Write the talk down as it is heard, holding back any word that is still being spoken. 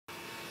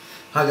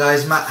Hi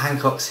guys, Matt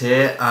Hancock's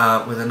here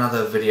with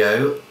another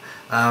video.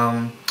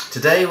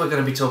 Today we're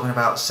going to be talking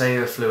about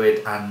cellular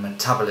fluid and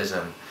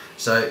metabolism.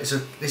 So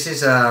this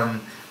is a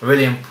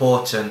really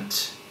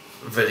important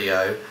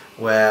video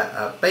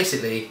where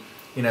basically,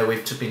 you know,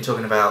 we've been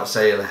talking about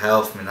cellular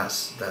health. I mean,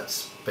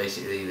 that's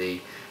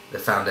basically the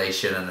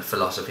foundation and the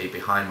philosophy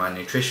behind my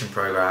nutrition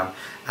program,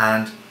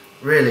 and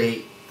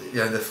really, you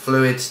know, the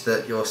fluids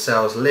that your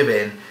cells live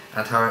in,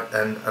 and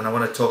I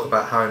want to talk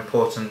about how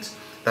important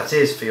that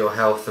is for your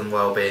health and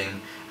well-being,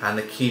 and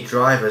the key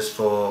drivers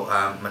for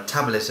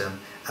metabolism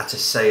at a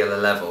cellular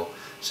level.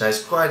 So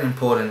it's quite an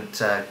important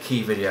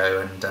key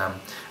video, and I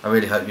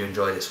really hope you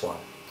enjoy this one.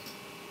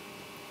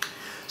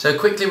 So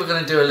quickly we're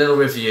going to do a little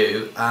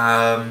review.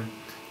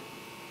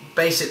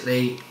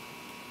 Basically,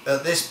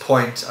 at this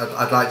point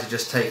I'd like to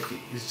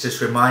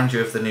just remind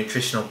you of the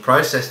nutritional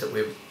process that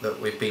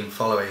we've been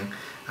following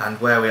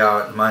and where we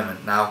are at the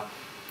moment. Now,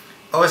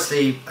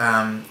 obviously,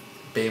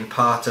 being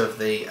part of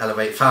the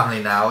Elevate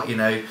family now, you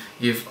know,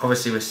 you've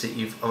obviously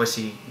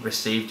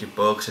received your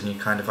books, and you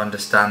kind of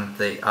understand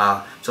the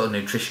sort of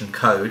nutrition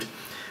code,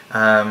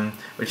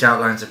 which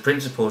outlines the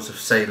principles of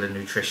cellular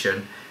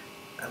nutrition,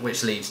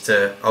 which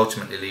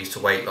ultimately leads to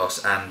weight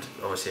loss and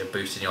obviously a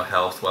boost in your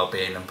health,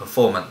 well-being and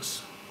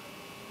performance.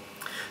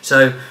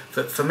 So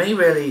for me,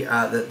 really,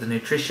 the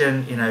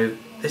nutrition, you know,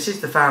 this is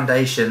the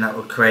foundation that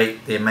will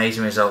create the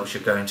amazing results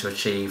you're going to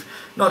achieve,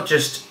 not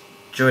just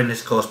during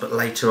this course but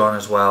later on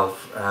as well.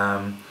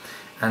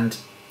 And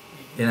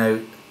you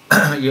know,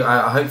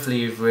 hopefully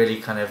you've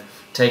really kind of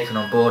taken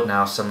on board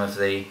now some of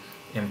the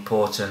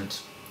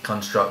important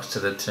constructs to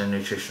the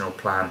nutritional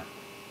plan.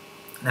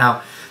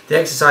 Now, the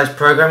exercise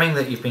programming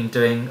that you've been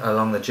doing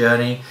along the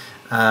journey,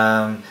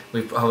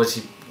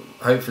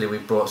 hopefully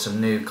we've brought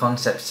some new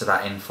concepts to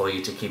that in for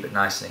you to keep it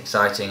nice and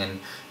exciting, and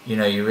you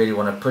know, you really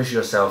want to push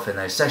yourself in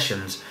those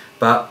sessions.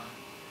 But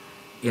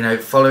you know,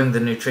 following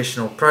the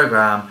nutritional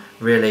program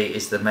really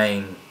is the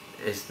main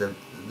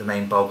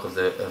bulk of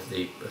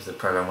the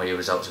program where your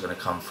results are going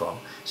to come from.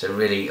 So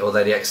really,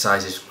 although the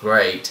exercise is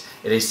great,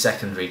 it is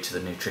secondary to the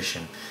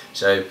nutrition.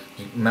 So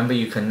remember,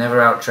 you can never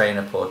out-train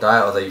a poor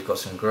diet, although you've got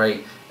some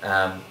great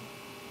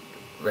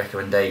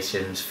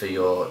recommendations for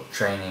your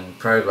training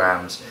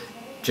programs.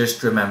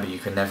 Just remember, you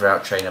can never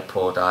out-train a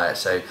poor diet.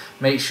 So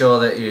make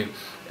sure that you,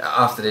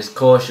 after this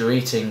course, you're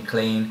eating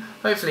clean,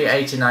 hopefully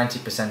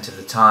 80–90% of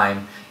the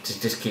time, to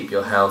just keep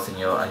your health and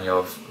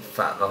your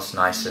fat loss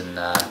nice and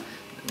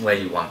where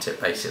you want it,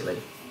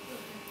 basically.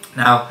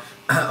 Now,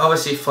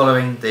 obviously,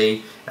 following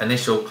the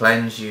initial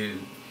cleanse,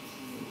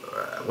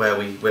 where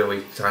we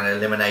kind of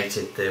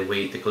eliminated the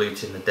wheat, the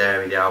gluten, the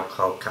dairy, the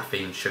alcohol,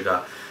 caffeine,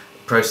 sugar,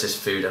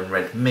 processed food and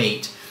red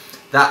meat,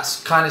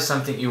 that's kind of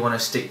something you want to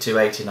stick to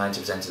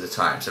 80–90% of the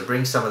time. So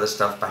bring some of the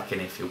stuff back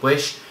in if you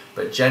wish,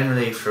 but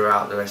generally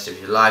throughout the rest of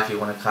your life you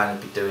want to kind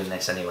of be doing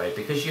this anyway,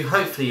 because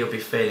hopefully you'll be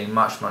feeling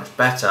much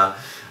better,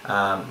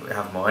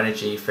 have more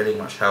energy, feeling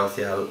much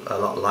healthier, a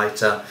lot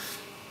lighter,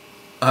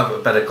 have a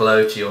better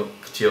glow to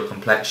your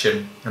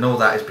complexion, and all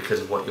that is because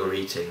of what you're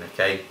eating.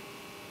 Okay,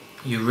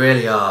 you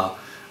really are,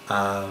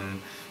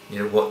 you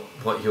know,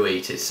 what you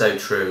eat. It's so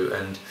true.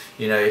 And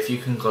you know, if you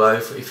can glow,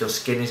 if your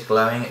skin is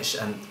glowing,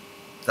 and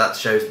that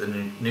shows the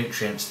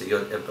nutrients that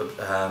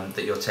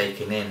you're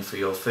taking in for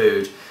your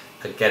food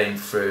are getting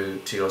through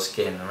to your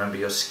skin. Remember,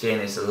 your skin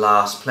is the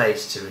last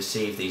place to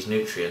receive these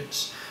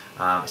nutrients.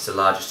 It's the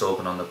largest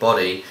organ on the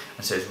body,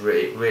 and so it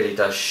really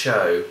does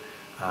show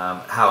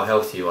how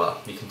healthy you are.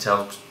 You can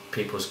tell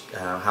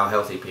how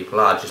healthy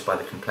people are just by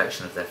the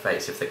complexion of their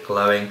face. If they're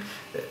glowing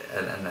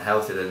and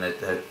healthy, then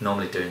they're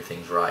normally doing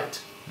things right.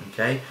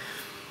 Okay,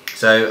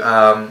 so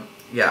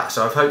yeah,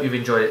 so I hope you've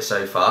enjoyed it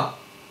so far.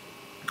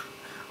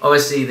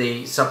 Obviously,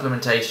 the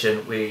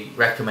supplementation we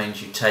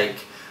recommend you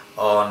take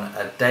on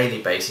a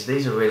daily basis.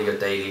 These are really your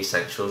daily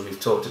essentials. We've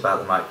talked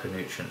about the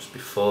micronutrients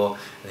before,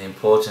 and the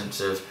importance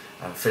of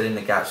filling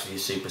the gaps with your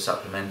super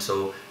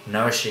supplemental,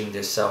 nourishing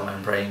the cell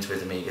membranes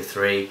with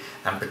omega-3,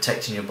 and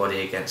protecting your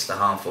body against the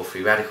harmful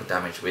free radical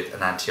damage with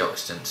an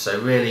antioxidant. So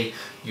really,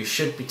 you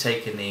should be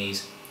taking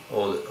these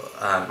all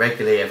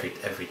regularly,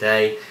 every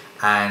day.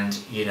 And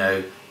you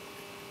know,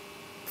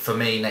 for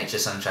me, Nature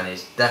Sunshine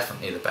is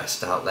definitely the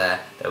best out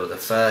there. They were the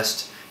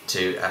first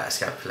to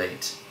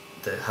escapulate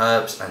the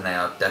herbs, and they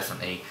are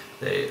definitely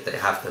they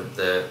have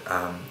the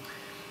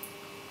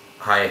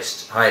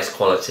highest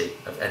quality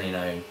of any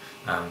known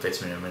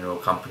vitamin and mineral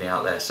company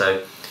out there.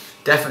 So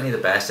definitely the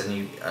best. And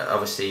you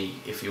obviously,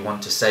 if you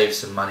want to save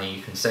some money,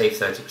 you can save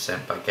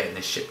 30% by getting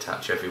this shipped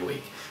out to you every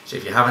week. So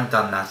if you haven't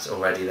done that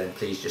already, then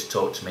please just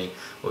talk to me.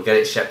 We'll get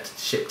it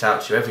shipped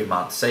out to you every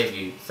month, save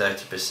you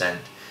 30%,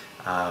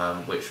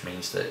 which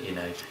means that, you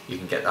know, you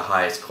can get the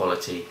highest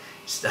quality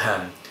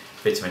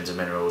vitamins and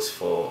minerals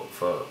for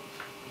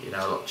you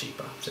know, a lot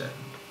cheaper. So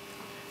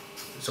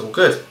it's all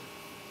good.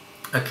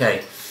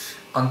 Okay,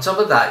 on top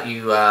of that,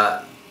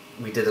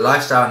 we did a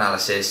lifestyle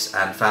analysis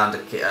and found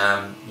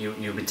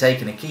you'll be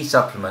taking a key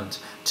supplement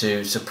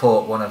to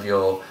support one of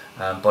your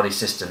body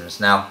systems.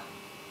 Now,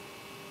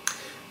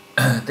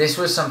 this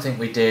was something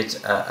we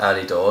did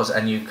early doors,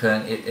 and you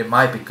can. It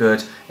might be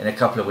good in a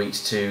couple of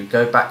weeks to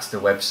go back to the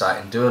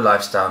website and do a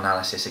lifestyle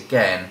analysis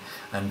again,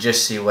 and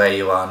just see where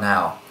you are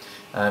now.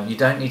 You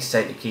don't need to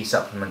take the key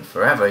supplement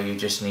forever. You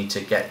just need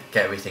to get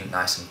everything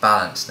nice and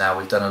balanced. Now,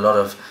 we've done a lot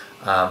of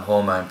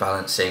hormone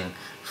balancing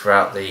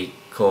throughout the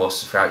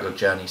course, throughout your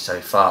journey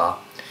so far,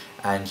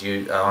 and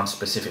you are on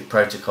specific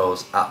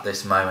protocols at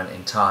this moment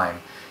in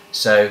time.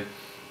 So,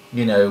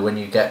 you know, when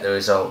you get the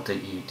result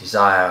that you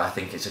desire, I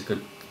think it's a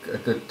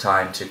good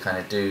time to kind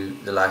of do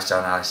the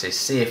lifestyle analysis,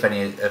 see if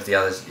any of the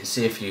others,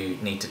 see if you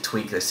need to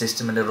tweak the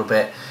system a little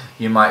bit.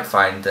 You might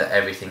find that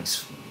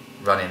everything's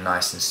running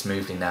nice and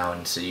smoothly now,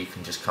 and so you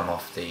can just come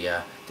off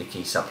the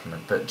key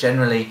supplement. But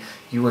generally,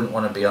 you wouldn't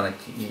want to be on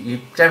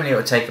generally it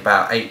would take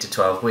about 8 to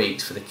 12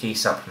 weeks for the key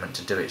supplement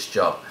to do its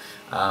job.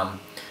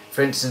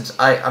 For instance,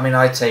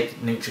 I take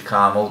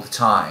NutriCalm all the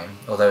time,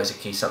 although it's a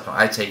key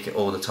supplement. I take it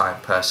all the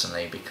time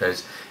personally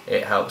because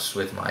it helps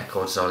with my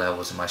cortisol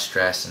levels and my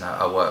stress, and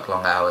I work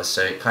long hours,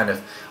 so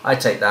I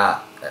take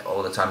that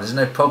all the time. There's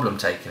no problem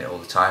taking it all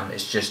the time.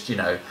 It's just, you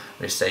know,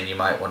 we're saying you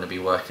might want to be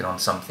working on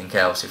something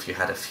else if you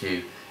had a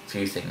few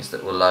things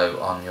that were low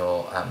on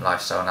your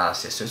lifestyle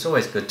analysis. So it's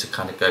always good to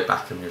kind of go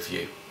back and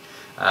review.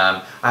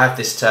 I have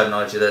this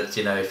terminology that,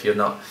 you know, if you're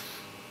not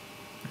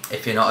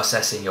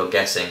assessing, you're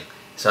guessing.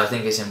 So I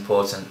think it's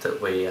important that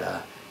we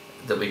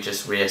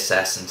just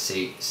reassess and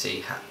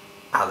see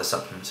how the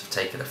supplements have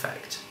taken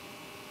effect.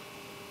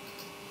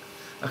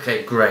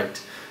 Okay,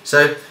 great.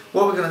 So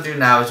what we're going to do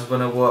now is we're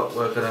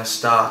going to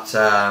start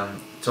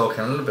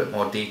talking a little bit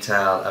more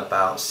detail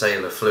about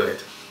cellular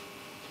fluid.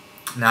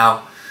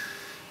 Now,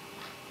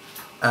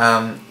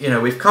 you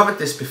know, we've covered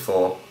this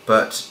before,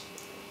 but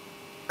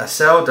a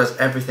cell does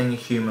everything a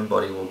human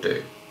body will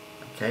do.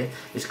 Okay,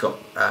 it's got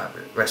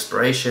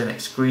respiration,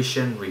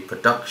 excretion,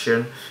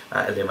 reproduction,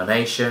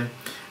 elimination,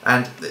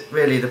 and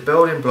really the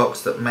building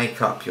blocks that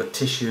make up your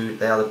tissue.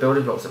 They are the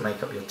building blocks that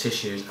make up your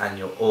tissues and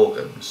your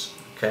organs.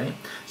 Okay,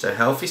 so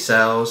healthy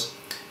cells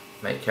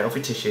make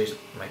healthy tissues,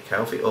 make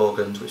healthy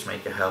organs, which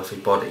make a healthy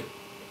body.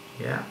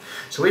 Yeah,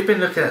 so we've been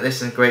looking at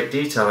this in great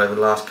detail over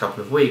the last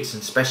couple of weeks,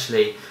 and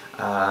especially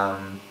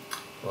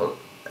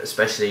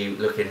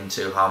looking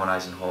into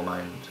harmonizing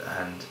hormones,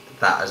 and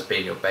that has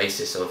been your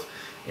basis of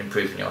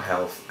improving your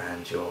health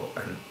and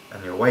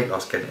your weight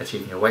loss,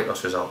 achieving your weight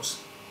loss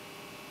results.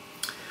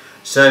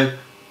 So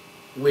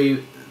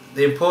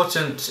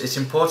it's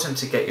important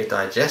to get your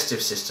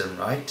digestive system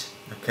right.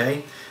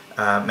 Okay,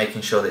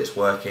 making sure that it's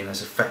working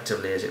as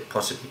effectively as it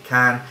possibly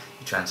can.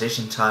 Your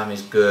transition time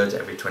is good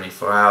every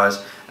 24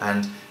 hours,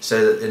 and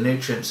so that the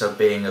nutrients are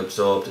being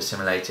absorbed,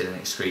 assimilated and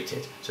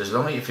excreted. So as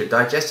long as if your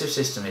digestive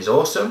system is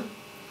awesome,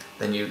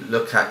 then you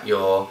look at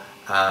your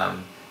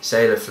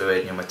cellular fluid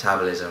and your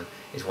metabolism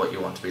is what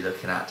you want to be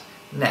looking at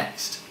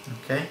next.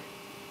 Okay,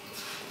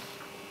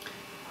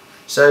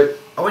 so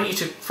I want you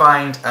to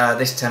find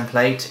this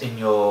template in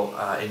your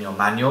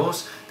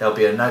manuals. There'll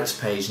be a notes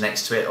page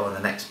next to it, or on the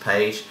next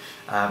page,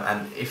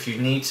 and if you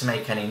need to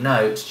make any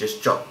notes,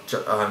 just jot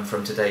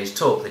from today's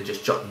talk, then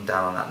just jot them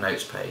down on that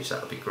notes page.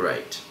 That would be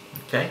great.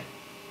 Okay,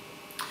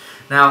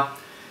 now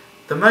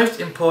the most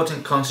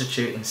important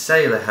constituent in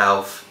cellular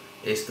health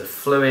is the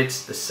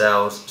fluids the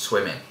cells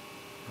swim in.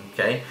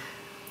 Okay,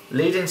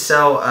 leading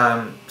cell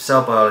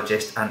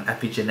biologist and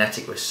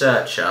epigenetic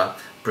researcher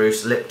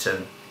Bruce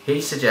Lipton,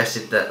 he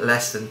suggested that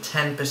less than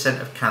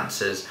 10% of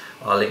cancers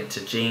are linked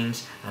to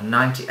genes, and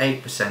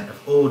 98%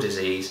 of all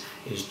disease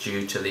is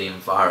due to the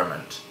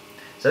environment.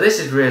 So this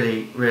is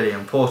really, really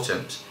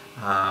important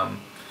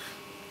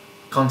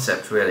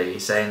concept, really,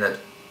 saying that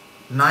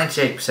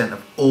 98%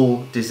 of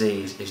all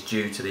disease is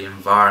due to the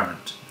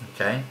environment.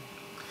 Okay,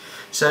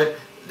 so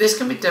this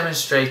can be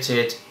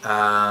demonstrated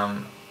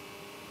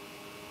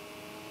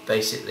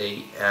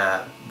basically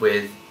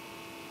with,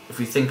 if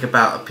we think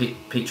about a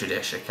petri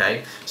dish.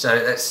 Okay, so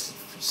let's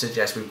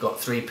suggest we've got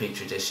 3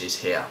 petri dishes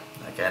here.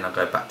 Again, I'll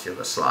go back to the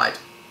other slide.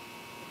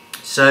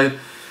 So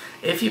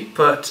if you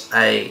put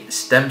a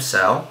stem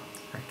cell,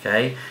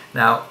 okay,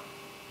 now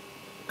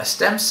a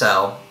stem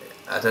cell,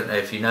 I don't know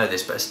if you know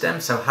this, but a stem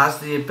cell has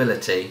the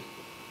ability,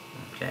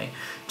 okay,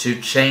 to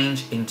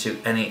change into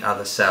any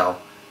other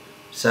cell.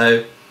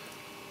 So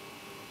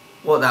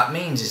what that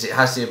means is it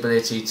has the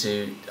ability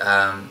to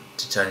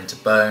turn into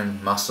bone,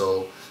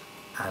 muscle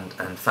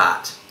and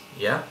fat.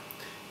 Yeah,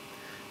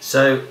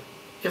 so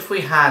if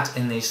we had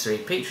in these 3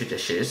 petri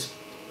dishes,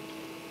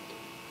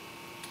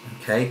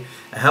 okay,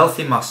 a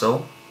healthy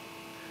muscle,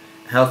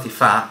 a healthy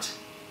fat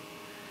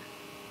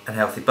and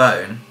healthy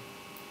bone,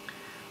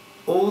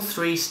 all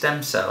 3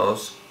 stem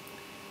cells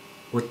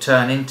would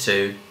turn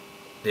into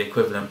the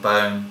equivalent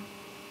bone,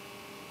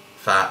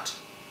 fat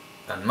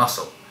and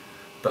muscle,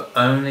 but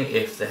only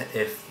if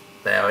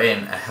they are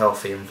in a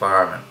healthy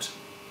environment.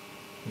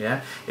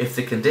 Yeah, if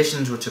the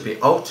conditions were to be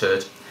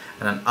altered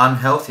and an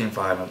unhealthy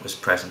environment was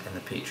present in the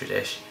petri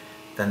dish,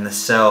 then the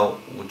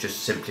cell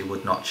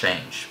would not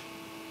change.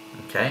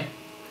 Okay,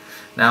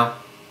 now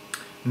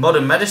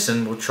modern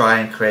medicine will try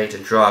and create a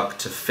drug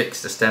to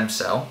fix the stem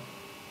cell.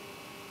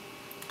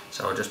 So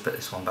So I'll just put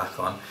this one back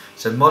on.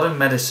 So modern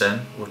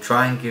medicine will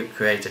try and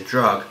create a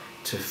drug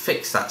to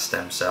fix that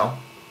stem cell.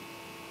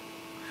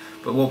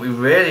 But what we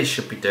really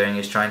should be doing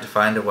is trying to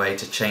find a way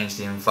to change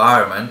the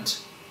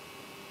environment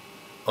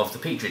of the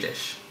petri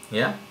dish.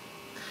 Yeah?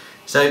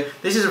 So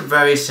this is a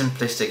very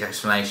simplistic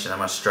explanation, I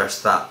must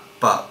stress that.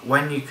 But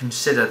when you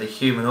consider the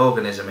human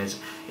organism is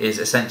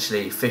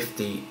essentially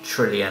 50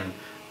 trillion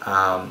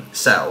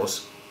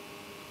cells,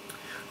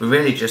 we're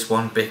really just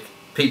one big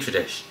petri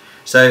dish.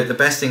 So the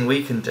best thing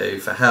we can do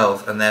for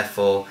health, and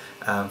therefore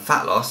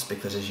fat loss,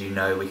 because as you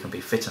know we can be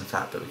fit and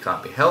fat but we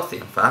can't be healthy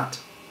and fat,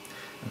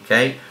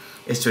 okay,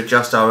 is to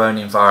adjust our own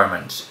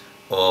environment,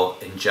 or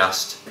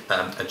adjust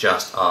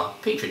our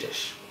petri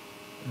dish.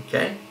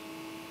 Okay.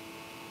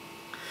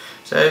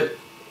 So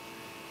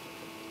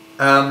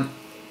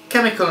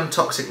chemical and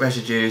toxic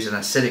residues and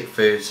acidic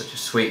foods such as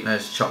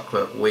sweeteners,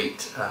 chocolate,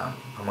 wheat,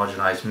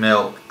 homogenized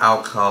milk,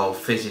 alcohol,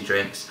 fizzy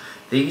drinks,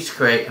 these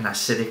create an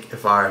acidic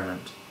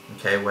environment,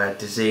 okay, where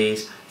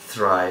disease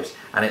thrives,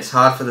 and it's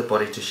hard for the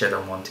body to shed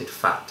unwanted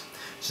fat.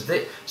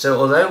 So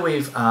although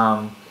we've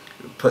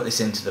put this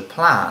into the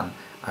plan,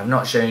 I've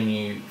not shown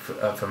you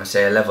from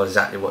a level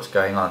exactly what's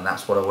going on.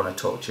 That's what I want to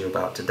talk to you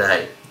about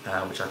today,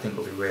 which I think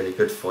will be really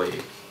good for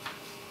you.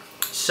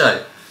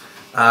 So,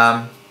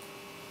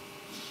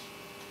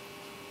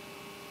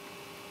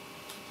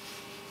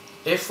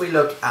 if we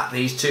look at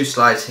these two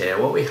slides here,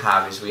 what we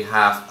have is we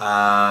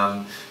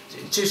have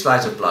two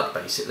slides of blood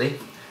basically,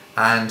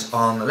 and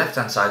on the left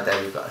hand side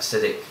there we've got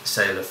acidic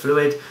cellular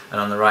fluid,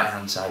 and on the right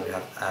hand side we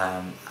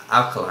have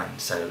alkaline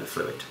cellular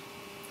fluid.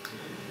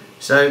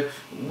 So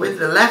with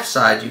the left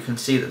side you can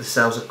see that the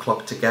cells are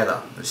clogged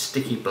together with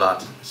sticky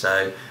blood,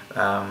 so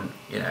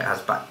you know, it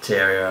has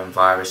bacteria and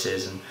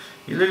viruses, and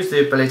you lose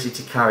the ability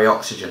to carry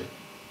oxygen.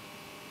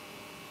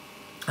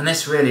 And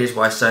this really is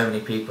why so many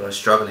people are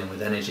struggling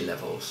with energy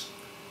levels,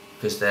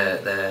 because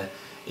they're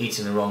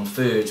eating the wrong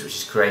foods, which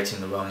is creating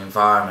the wrong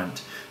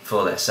environment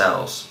for their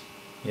cells.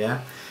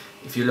 Yeah.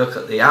 If you look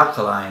at the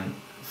alkaline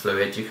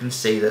fluid, you can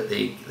see that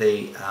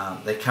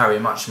they carry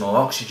much more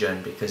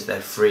oxygen because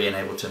they're free and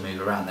able to move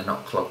around. They're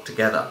not clogged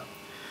together.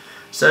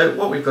 So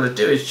what we've got to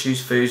do is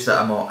choose foods that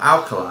are more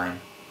alkaline,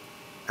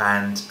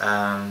 and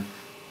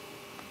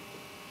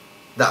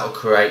that will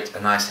create a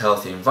nice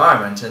healthy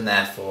environment, and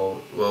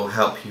therefore will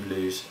help you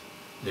lose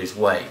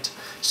weight.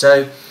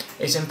 So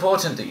it's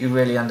important that you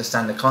really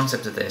understand the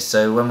concept of this.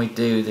 So when we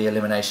do the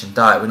elimination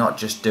diet, we're not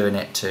just doing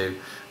it to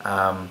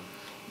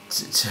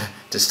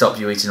stop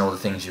you eating all the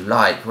things you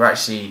like. We're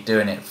actually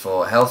doing it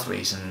for health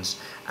reasons,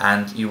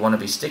 and you want to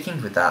be sticking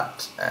with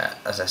that,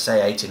 as I say,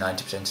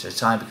 80-90% of the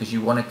time, because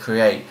you want to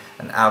create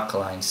an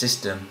alkaline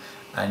system,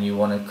 and you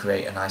want to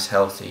create a nice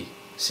healthy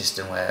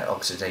system where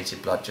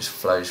oxidated blood just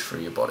flows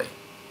through your body.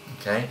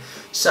 Okay,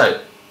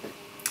 so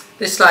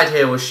this slide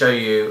here will show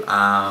you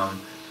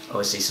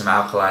obviously some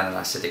alkaline and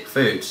acidic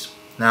foods.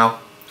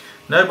 Now,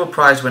 Nobel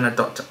Prize winner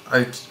Dr.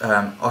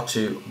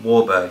 Otto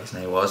Warburg, his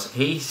name was,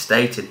 he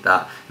stated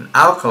that an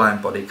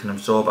alkaline body can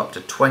absorb up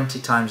to 20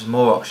 times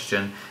more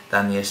oxygen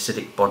than the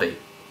acidic body.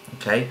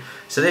 Okay,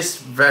 so this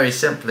very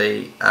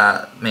simply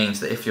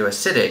means that if you're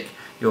acidic,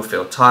 you'll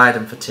feel tired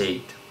and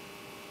fatigued.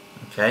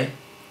 Okay,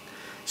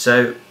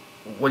 so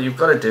what you've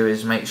got to do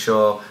is make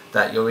sure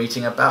that you're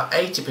eating about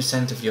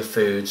 80% of your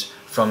foods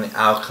from the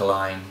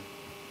alkaline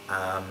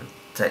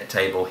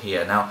table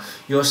here. Now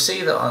you'll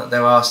see that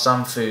there are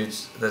some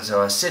foods that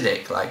are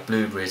acidic, like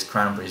blueberries,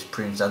 cranberries,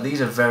 prunes. Now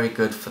these are very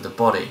good for the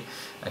body.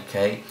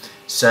 Okay,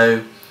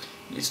 so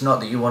it's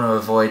not that you want to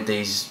avoid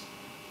these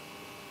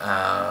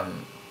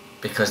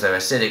because they're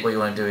acidic. What you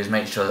want to do is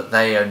make sure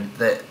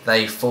that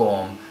they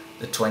form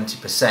the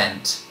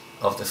 20%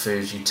 of the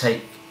foods you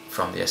take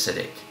from the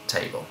acidic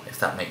table, if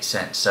that makes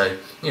sense. So,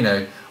 you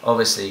know,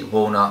 obviously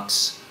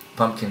walnuts,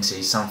 pumpkin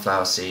seeds,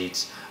 sunflower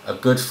seeds are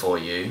good for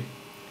you,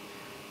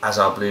 as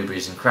are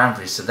blueberries and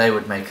cranberries, so they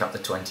would make up the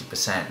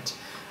 20%.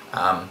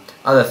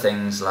 Other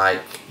things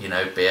like, you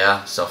know,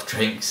 beer, soft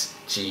drinks,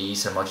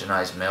 cheese,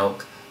 homogenized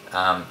milk,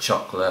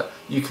 chocolate,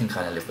 you can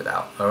kind of live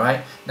without.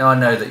 Alright, now I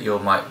know that you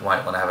might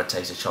want to have a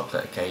taste of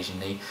chocolate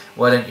occasionally.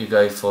 Why don't you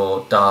go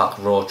for dark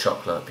raw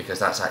chocolate, because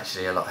that's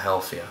actually a lot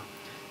healthier.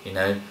 You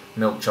know,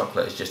 milk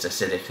chocolate is just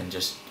acidic and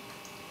just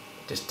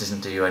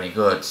doesn't do you any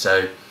good.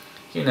 So,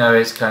 you know,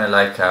 it's kind of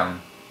like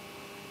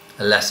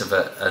less of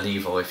a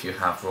evil if you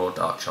have raw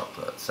dark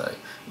chocolate. So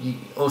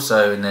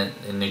also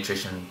in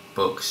nutrition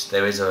books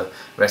there is a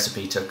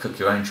recipe to cook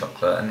your own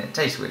chocolate, and it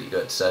tastes really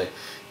good. So,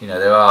 you know,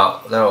 there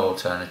are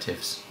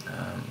alternatives,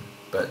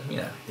 but you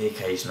know, the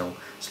occasional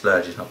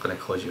splurge is not going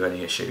to cause you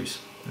any issues.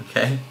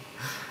 Okay,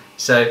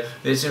 so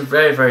it's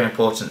very, very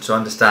important to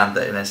understand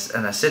that in an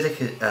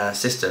acidic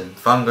system,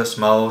 fungus,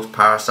 mold,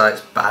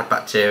 parasites, bad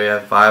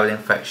bacteria, viral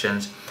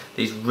infections,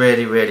 these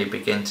really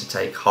begin to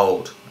take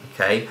hold,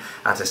 okay,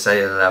 at a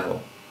cellular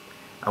level.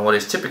 And what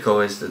is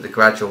typical is that the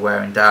gradual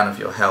wearing down of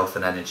your health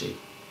and energy.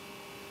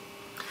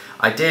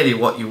 Ideally,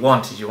 what you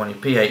want is you want your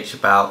pH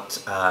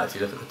about, if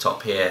you look at the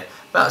top here,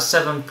 about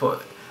 7.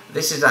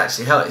 This is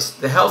actually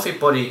the healthy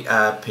body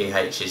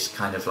pH is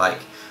kind of like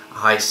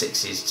high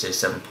 6s to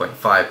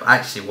 7.5. But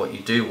actually what you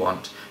do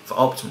want for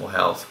optimal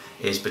health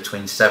is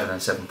between 7 and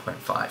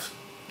 7.5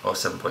 or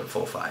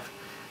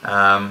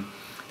 7.45.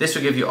 This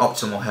will give you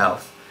optimal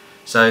health.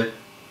 So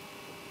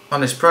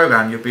on this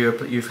program you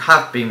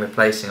have been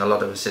replacing a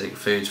lot of acidic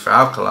foods for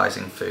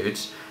alkalizing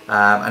foods,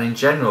 and in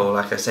general,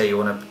 like I say, you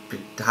want to be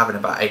having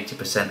about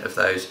 80% of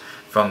those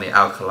from the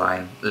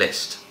alkaline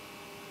list.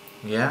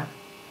 Yeah.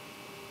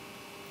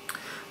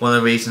 One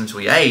of the reasons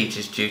we age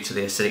is due to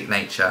the acidic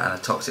nature and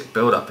the toxic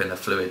buildup in the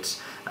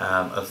fluids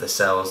of the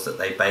cells that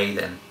they bathe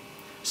in.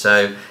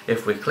 So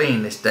if we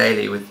clean this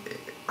daily with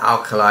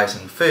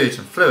alkalizing foods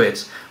and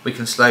fluids, we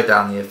can slow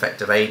down the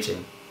effect of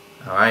aging,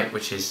 alright,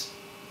 which is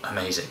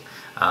amazing.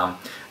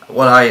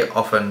 What I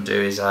often do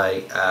is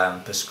I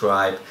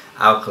prescribe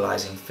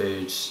alkalizing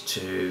foods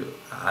to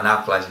an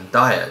alkalizing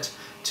diet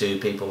to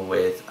people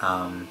with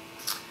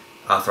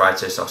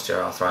arthritis,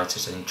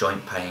 osteoarthritis, and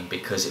joint pain,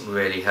 because it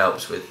really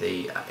helps with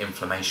the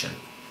inflammation.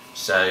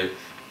 So,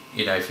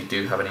 you know, if you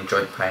do have any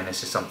joint pain,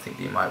 this is something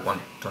that you might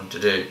want to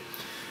do.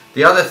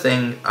 The other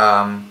thing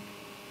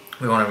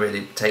we want to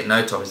really take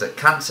note of is that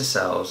cancer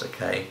cells,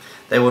 okay,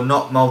 they will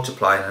not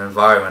multiply in an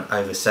environment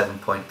over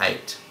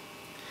 7.8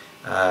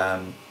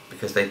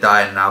 because they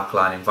die in an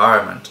alkaline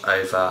environment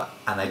over,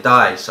 in an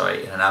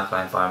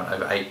alkaline environment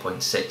over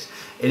 8.6.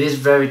 It is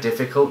very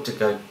difficult to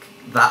go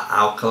that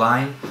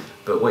alkaline,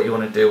 but what you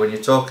want to do when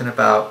you're talking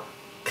about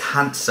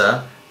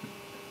cancer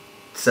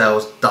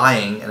cells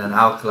dying in an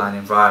alkaline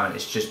environment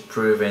is just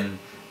proving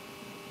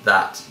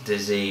that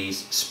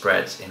disease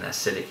spreads in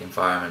acidic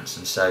environments.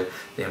 And so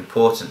the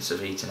importance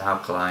of eating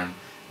alkaline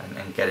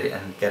and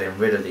getting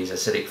rid of these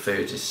acidic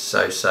foods is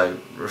so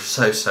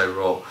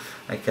raw.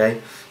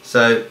 Okay,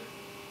 so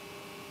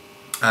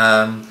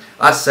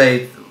I'd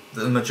say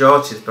the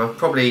majority of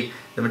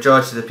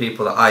the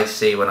people that I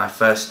see when I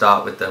first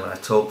start with them and I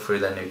talk through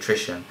their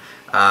nutrition,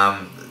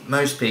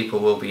 most people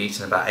will be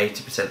eating about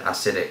 80%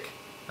 acidic.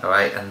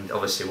 Alright, and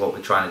obviously what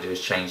we're trying to do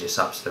is change this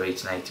up so they're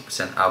eating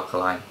 80%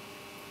 alkaline.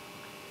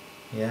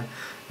 Yeah.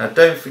 Now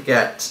don't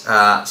forget,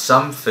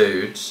 some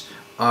foods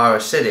are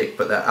acidic,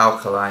 but they're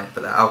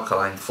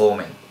alkaline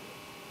forming.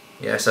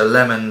 Yeah. So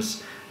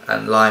lemons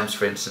and limes,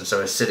 for instance,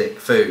 are acidic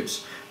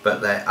foods,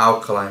 but they're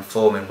alkaline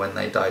forming when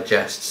they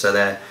digest. So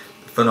they're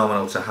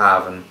phenomenal to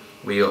have. And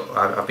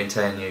I've been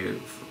telling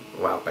you,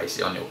 well,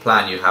 basically on your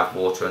plan, you have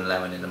water and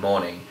lemon in the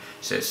morning,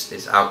 so it's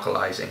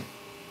alkalizing.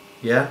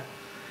 Yeah.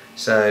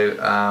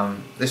 So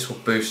this will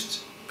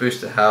boost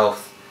the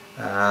health.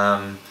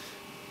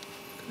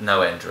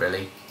 No end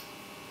really.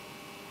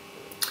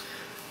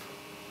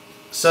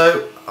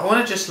 So I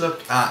want to just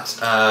look at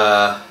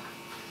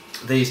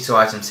these two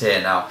items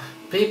here. Now,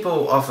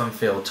 people often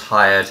feel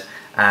tired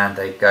and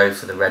they go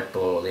for the Red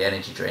Bull or the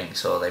energy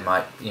drinks, or they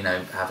might, you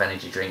know, have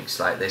energy drinks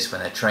like this when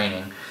they're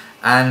training,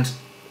 and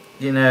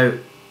you know,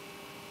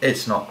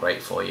 it's not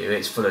great for you.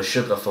 It's full of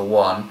sugar for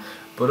one,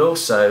 but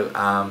also,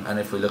 and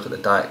if we look at the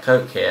Diet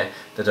Coke here,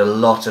 that a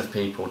lot of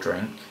people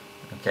drink,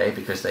 okay,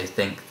 because they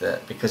think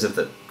that because of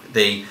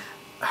the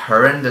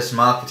horrendous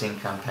marketing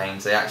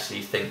campaigns, they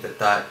actually think that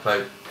Diet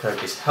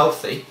Coke is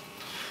healthy,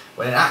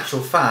 when in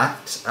actual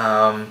fact,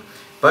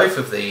 both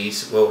of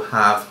these will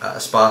have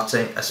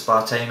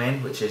aspartame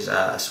in, which is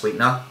a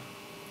sweetener,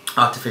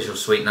 artificial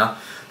sweetener.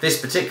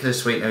 This particular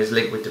sweetener is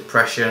linked with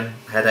depression,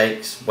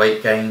 headaches,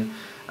 weight gain,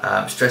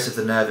 stress of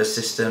the nervous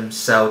system,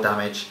 cell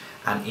damage,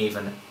 and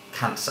even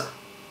cancer.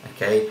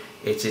 Okay,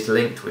 it is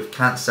linked with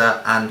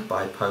cancer and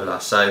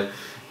bipolar. So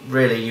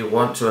really, you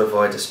want to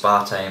avoid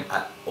aspartame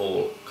at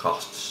all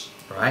costs,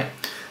 right?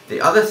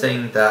 The other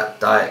thing that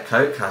Diet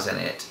Coke has in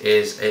it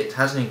is it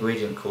has an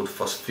ingredient called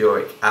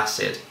phosphoric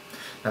acid.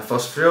 Now,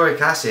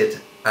 phosphoric acid,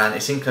 and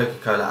it's in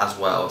Coca-Cola as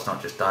well, it's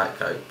not just Diet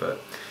Coke,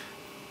 but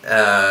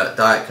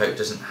Diet Coke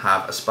doesn't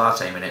have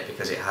aspartame in it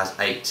because it has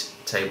 8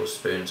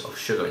 tablespoons of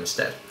sugar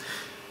instead.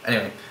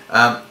 Anyway,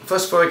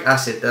 phosphoric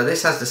acid,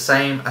 this has the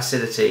same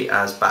acidity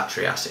as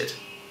battery acid.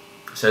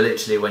 So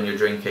literally when you're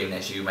drinking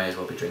this, you may as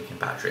well be drinking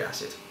battery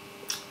acid.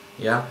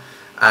 Yeah,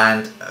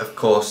 and of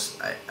course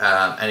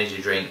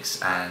energy drinks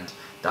and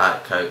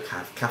Diet Coke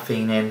have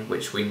caffeine in,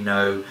 which we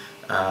know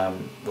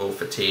will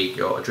fatigue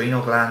your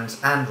adrenal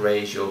glands and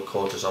raise your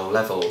cortisol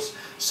levels.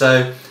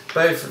 So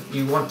both,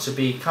 you want to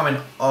be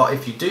coming, or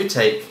if you do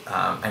take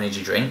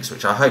energy drinks,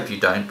 which I hope you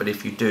don't, but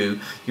if you do,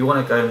 you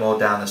want to go more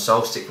down the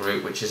Solstick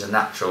route, which is a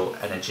natural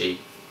energy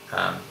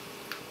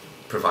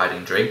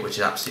providing drink, which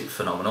is absolutely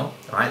phenomenal.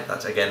 Right?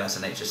 That's a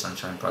Nature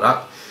Sunshine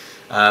product.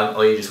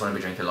 Or you just want to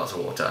be drinking lots of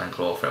water and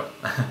chlorophyll.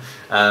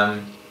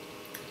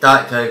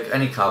 Diet Coke,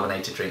 any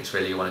carbonated drinks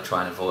really you want to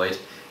try and avoid.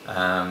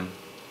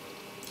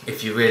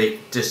 If you really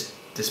just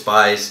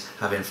despise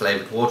having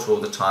flavoured water all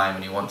the time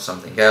and you want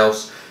something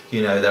else,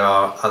 you know, there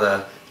are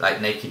other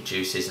like naked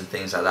juices and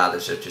things like that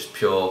that are just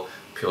pure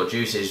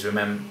juices,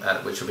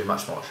 which will be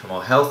much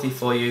more healthy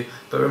for you.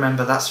 But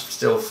remember, that's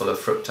still full of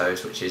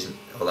fructose, which is,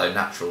 although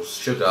natural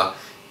sugar,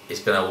 is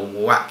going to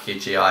whack your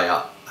GI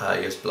up,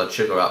 your blood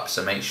sugar up.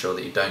 So make sure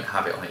that you don't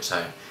have it on its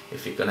own.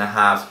 If you're going to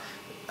have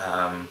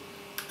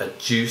a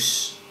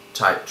juice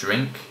type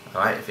drink,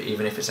 alright,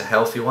 even if it's a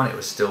healthy one, it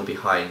will still be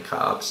high in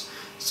carbs.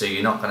 So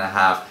you're not going to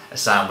have a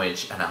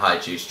sandwich and a high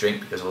juice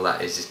drink, because all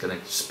that is going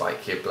to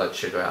spike your blood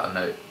sugar out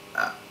of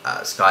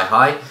sky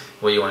high.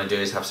 What you want to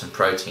do is have some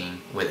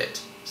protein with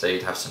it. So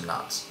you'd have some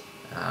nuts.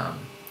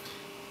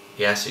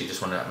 Yeah, so you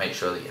just want to make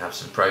sure that you have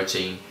some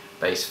protein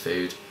based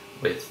food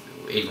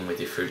even with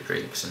your fruit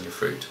drinks and your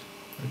fruit.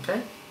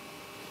 Okay.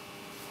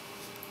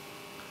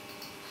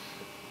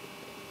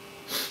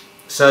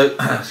 So,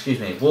 excuse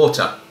me,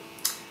 water.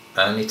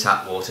 Only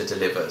tap water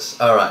delivers.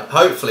 Alright,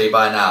 hopefully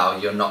by now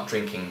you're not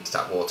drinking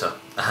tap water,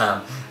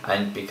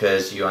 and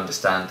because you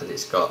understand that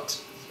it's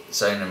got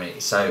so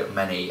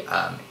many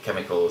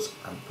chemicals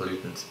and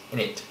pollutants in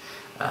it.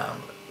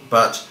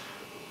 But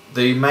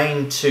the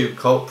main two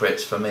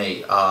culprits for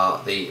me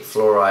are the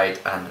fluoride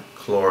and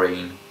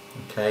chlorine.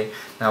 Okay,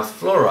 now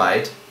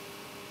fluoride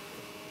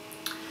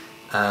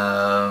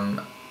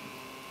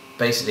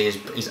basically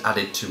is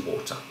added to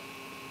water.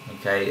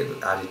 Okay,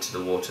 added to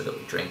the water that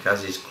we drink,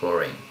 as is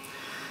chlorine.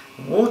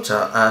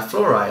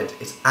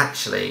 Fluoride is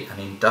actually an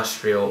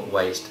industrial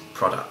waste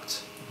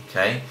product.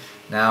 Okay,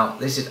 now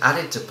this is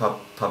added to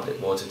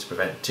public water to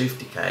prevent tooth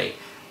decay.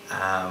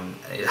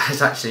 It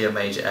is actually a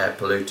major air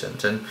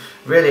pollutant, and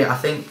really I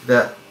think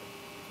that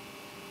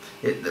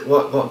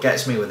what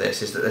gets me with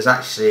this is that there's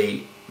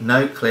actually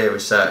no clear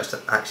research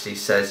that actually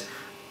says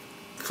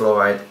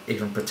fluoride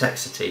even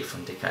protects the teeth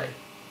from decay.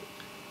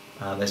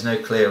 There's no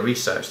clear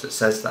research that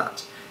says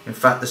that. In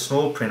fact, the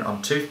small print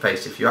on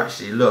toothpaste, if you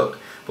actually look,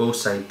 will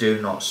say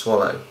do not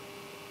swallow.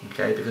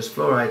 Okay, because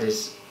fluoride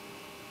is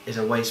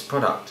a waste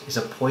product, it's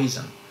a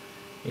poison.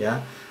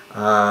 Yeah.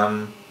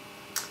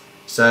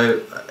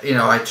 So you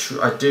know,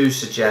 I do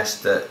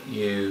suggest that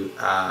you,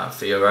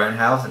 for your own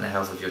health and the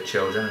health of your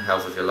children and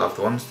health of your loved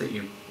ones, that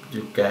you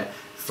get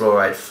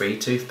fluoride free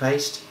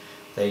toothpaste.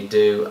 They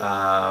do,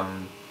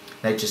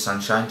 Nature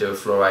Sunshine do a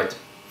fluoride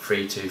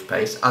free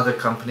toothpaste. Other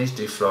companies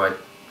do fluoride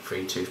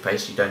free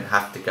toothpaste. You don't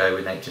have to go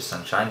with Nature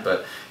Sunshine,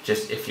 but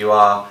just if you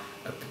are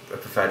a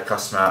preferred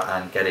customer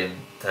and getting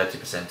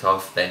 30%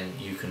 off, then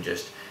you can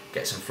just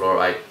get some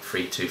fluoride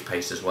free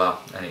toothpaste as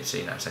well, and it's,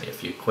 you know, it's only a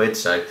few quid,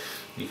 so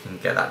you can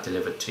get that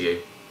delivered to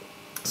you.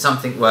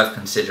 Something worth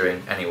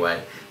considering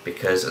anyway,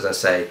 because as I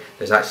say,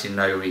 there's actually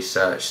no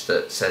research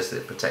that says that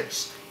it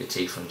protects your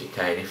teeth from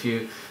decay. And if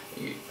you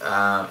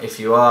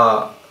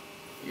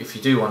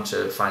do want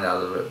to find out a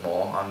little bit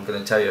more, I'm going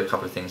to tell you a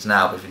couple of things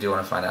now, but if you do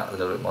want to find out a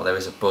little bit more, there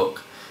is a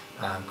book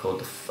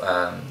called the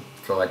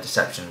Fluoride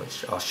Deception,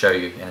 which I'll show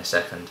you in a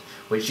second,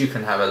 which you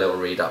can have a little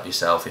read up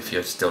yourself if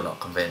you're still not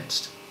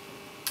convinced.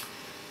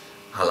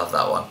 I love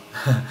that one.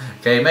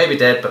 Okay, maybe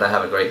dead, but I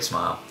have a great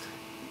smile.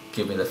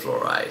 Give me the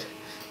fluoride.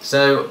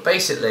 So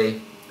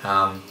basically,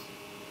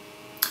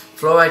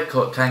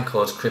 fluoride can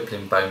cause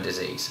crippling bone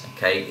disease.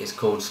 Okay, it's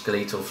called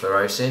skeletal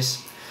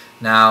fluorosis.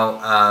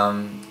 Now,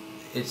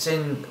 it's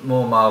in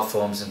more mild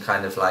forms and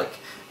kind of like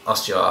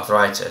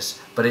osteoarthritis,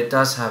 but it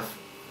does have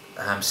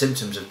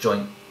symptoms of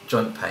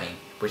joint pain,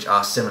 which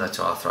are similar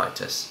to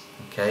arthritis.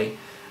 Okay.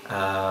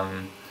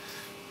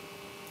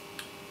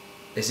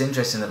 It's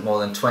interesting that more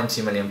than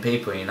 20 million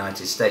people in the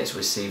United States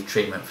receive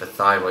treatment for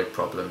thyroid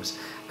problems,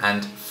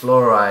 and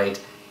fluoride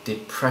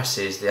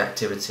depresses the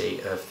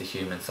activity of the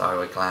human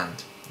thyroid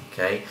gland.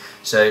 Okay,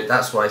 so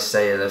that's why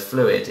cellular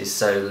fluid is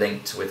so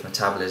linked with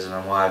metabolism,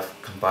 and why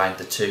I've combined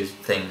the two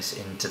things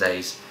in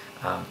today's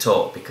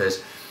talk,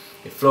 because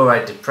if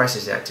fluoride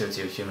depresses the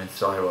activity of the human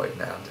thyroid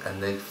gland,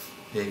 and the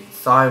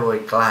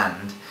thyroid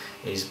gland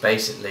is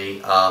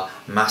basically our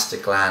master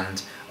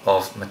gland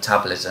of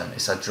metabolism.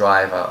 It's a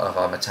driver of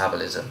our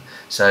metabolism.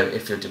 So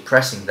if you're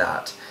depressing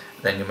that,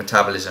 then your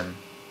metabolism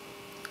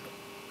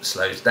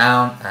slows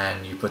down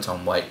and you put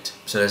on weight.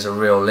 So there's a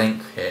real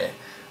link here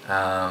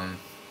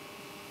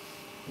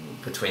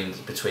between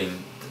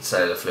the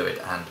cellular fluid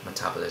and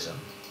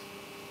metabolism.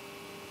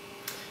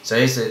 So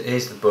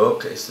here's the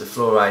book. It's the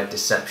Fluoride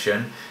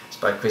Deception. It's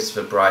by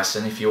Christopher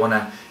Bryson. If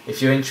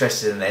you're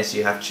interested in this,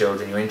 you have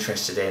children, you're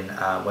interested in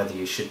whether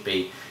you should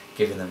be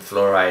giving them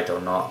fluoride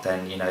or not,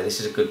 then you know this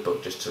is a good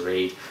book just to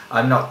read.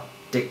 I'm not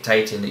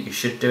dictating that you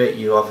should do it.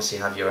 You obviously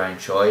have your own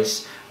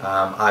choice.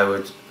 I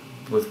would,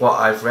 with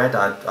what I've read,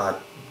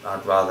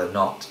 I'd rather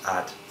not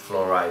add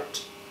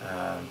fluoride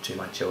to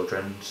my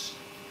children's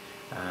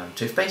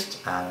toothpaste,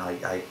 and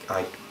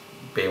I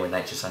being with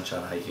Nature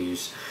Sunshine, I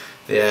use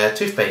the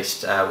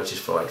toothpaste which is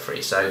fluoride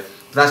free. So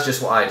that's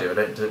just what I do. I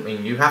don't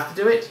mean you have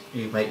to do it.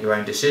 You make your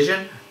own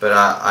decision. But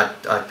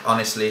I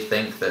honestly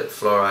think that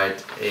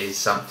fluoride is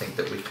something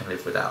that we can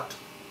live without.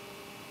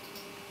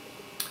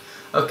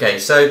 Okay,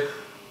 so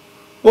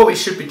what we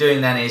should be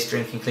doing then is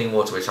drinking clean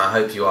water, which I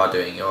hope you are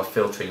doing. You're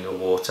filtering your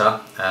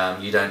water.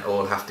 You don't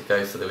all have to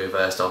go for the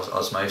reversed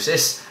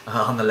osmosis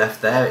on the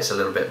left there. It's a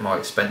little bit more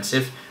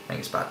expensive. I think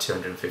it's about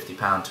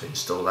 £250 to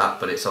install that,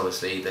 but it's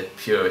obviously the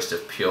purest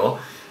of pure.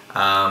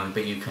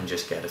 But you can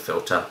just get a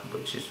filter,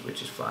 which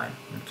is fine.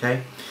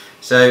 Okay,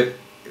 so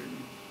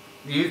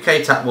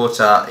UK tap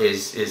water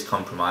is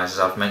compromised, as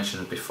I've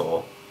mentioned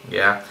before.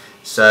 Yeah,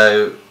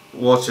 so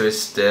water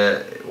is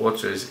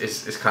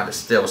kind of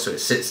still, so it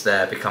sits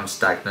there, becomes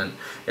stagnant,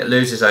 it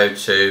loses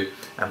O2,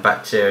 and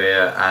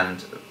bacteria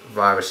and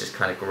viruses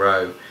kind of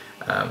grow.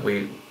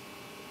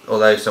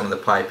 Although some of the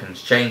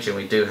piping's changing,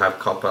 we do have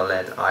copper,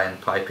 lead, iron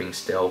piping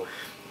still,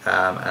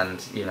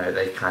 and you know,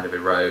 they kind of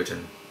erode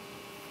and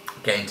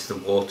get into the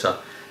water.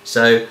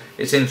 So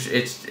I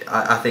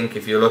think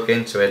if you look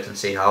into it and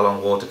see how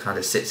long water kind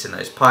of sits in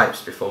those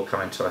pipes before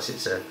coming to us,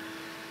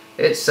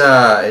 it's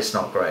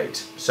not great.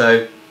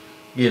 So,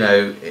 you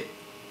know,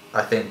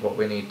 I think what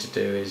we need to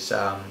do is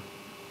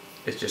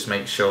just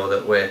make sure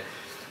that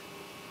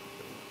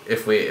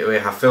if we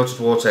have filtered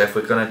water, if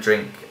we're going to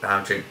drink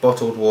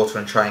bottled water,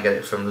 and try and get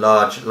it from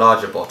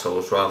larger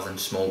bottles rather than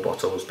small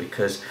bottles,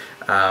 because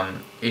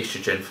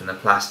estrogen from the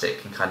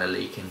plastic can kind of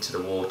leak into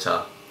the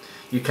water.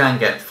 You can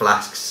get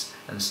flasks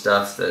and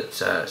stuff that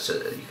so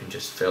that you can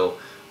just fill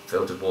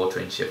filtered water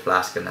into your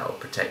flask, and that will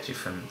protect you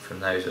from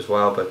those as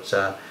well. But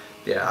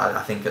yeah,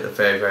 I think at the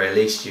very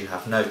least you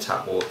have no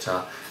tap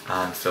water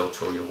and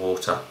filter all your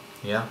water.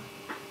 Yeah.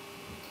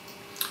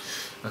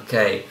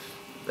 Okay.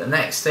 The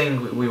next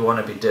thing we want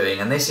to be doing,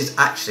 and this is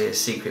actually a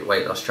secret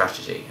weight loss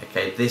strategy.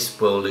 Okay, this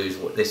will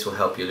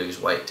help you lose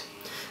weight.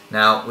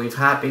 Now, we've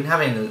been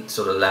having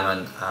sort of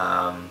lemon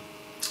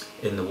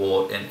in the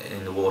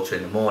water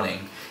in the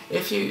morning.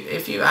 If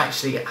you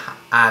actually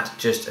add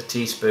just a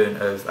teaspoon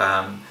of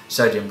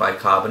sodium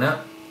bicarbonate,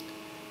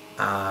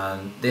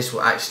 this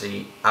will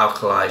actually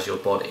alkalize your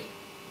body.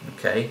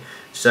 Okay,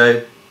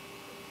 so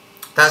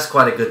that's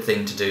quite a good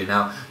thing to do.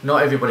 Now,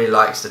 not everybody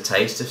likes the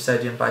taste of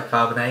sodium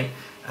bicarbonate.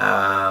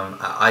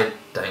 I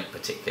don't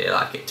particularly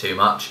like it too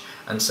much,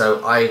 and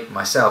so I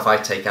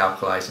take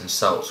alkalizing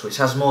salts, which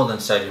has more than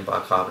sodium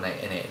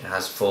bicarbonate in it. It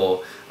has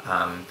four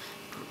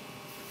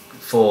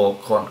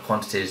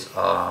quantities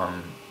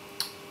of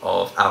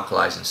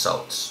alkalizing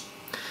salts,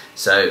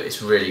 so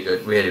it's really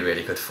good,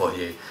 really good for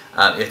you.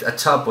 A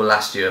tub will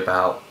last you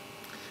about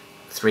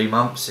 3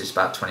 months. It's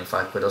about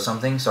 25 quid or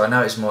something, so I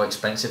know it's more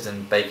expensive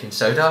than baking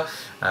soda,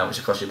 which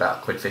will cost you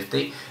about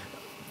 £1.50,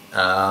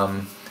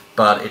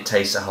 but it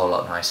tastes a whole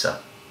lot nicer.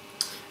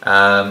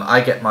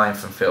 I get mine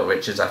from Phil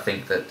Richards. I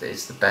think that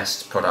it's the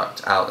best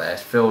product out there.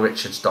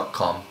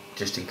 philrichards.com,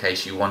 just in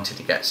case you wanted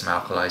to get some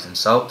alkalizing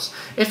salts.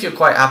 If you're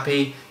quite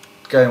happy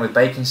going with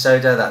baking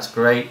soda, that's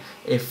great.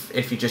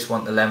 If you just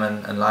want the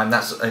lemon and lime,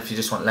 if you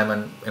just want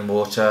lemon in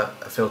water,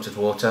 filtered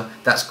water,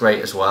 that's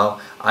great as well.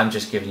 I'm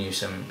just giving you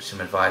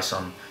some advice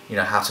on, you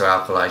know, how to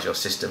alkalize your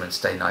system and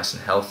stay nice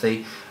and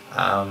healthy.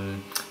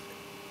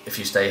 If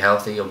you stay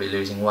healthy, you'll be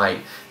losing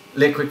weight.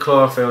 Liquid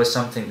chlorophyll is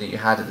something that you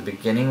had at the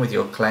beginning with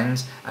your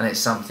cleanse, and it's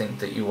something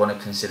that you want to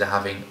consider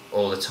having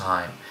all the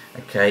time.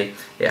 Okay,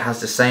 it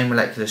has the same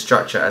molecular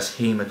structure as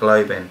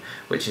hemoglobin,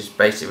 which is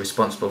basically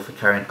responsible for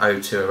carrying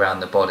O2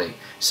 around the body.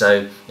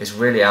 So it's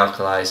really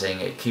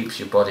alkalizing. It keeps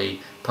your body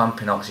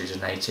pumping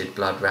oxygenated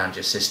blood around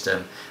your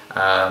system.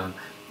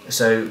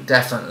 So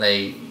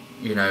definitely,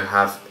 you know,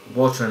 have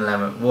water and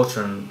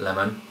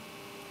lemon,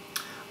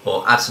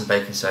 or add some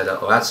baking soda,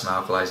 or add some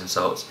alkalizing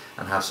salts,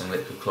 and have some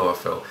liquid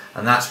chlorophyll.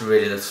 And that's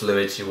really the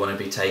fluids you want to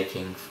be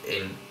taking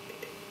in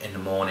the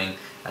morning,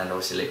 and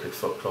obviously liquid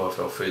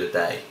chlorophyll through the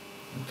day.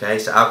 Okay,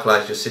 so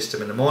alkalize your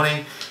system in the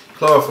morning,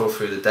 chlorophyll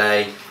through the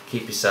day,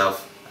 keep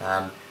yourself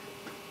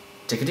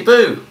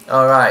tickety-boo.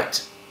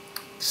 Alright,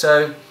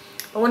 so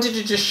I wanted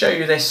to just show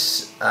you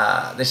this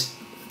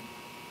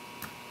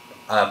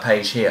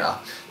page here.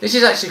 This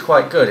is actually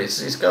quite good.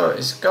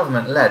 It's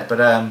government led, but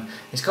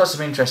it's got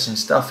some interesting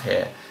stuff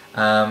here.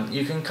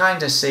 You can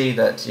kind of see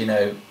that, you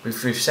know,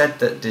 we've said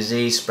that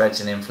disease spreads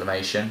in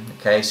inflammation.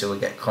 Okay, so we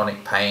get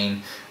chronic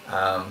pain.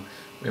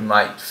 We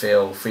might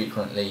feel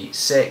frequently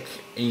sick,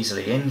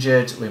 easily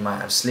injured. We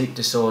might have sleep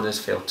disorders,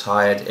 feel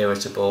tired,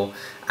 irritable,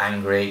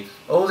 angry.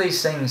 All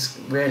these things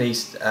really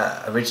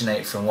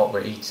originate from what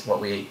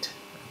we eat.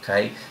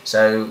 Okay,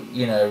 so,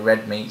 you know,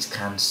 red meats,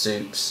 canned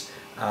soups,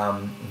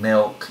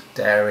 milk,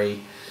 dairy,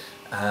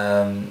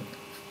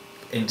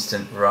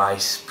 instant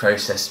rice,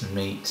 processed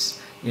meats.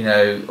 You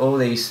know, all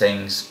these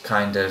things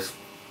kind of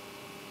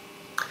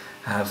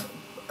have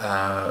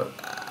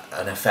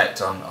an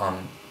effect on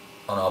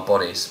our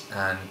bodies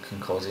and can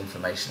cause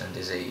inflammation and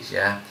disease.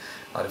 Yeah,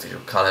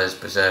 artificial colours,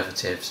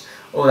 preservatives,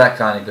 all that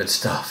kind of good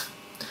stuff.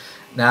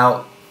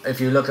 Now, if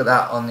you look at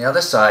that on the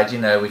other side, you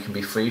know, we can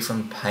be free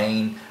from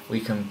pain,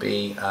 we can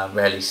be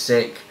rarely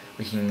sick,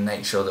 we can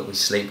make sure that we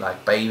sleep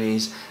like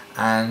babies,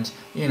 and,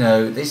 you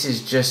know, this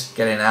is just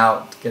getting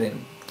out,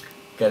 getting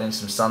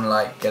some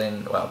sunlight,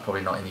 well,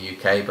 probably not in the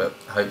UK, but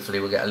hopefully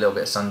we'll get a little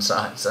bit of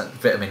sunshine,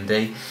 vitamin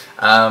D,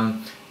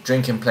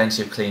 drinking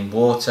plenty of clean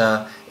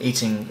water,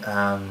 eating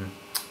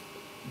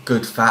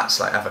good fats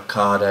like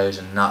avocados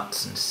and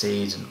nuts and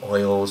seeds and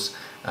oils,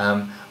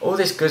 all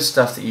this good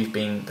stuff that we've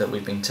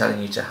been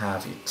telling you to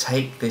have. You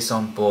take this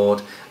on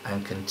board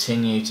and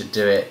continue to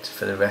do it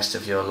for the rest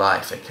of your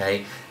life.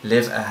 Okay,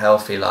 live a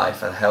healthy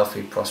life, a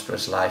healthy,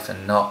 prosperous life,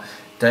 and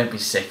don't be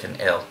sick and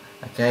ill.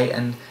 Okay,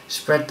 and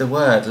spread the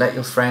word. Let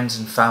your friends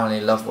and family,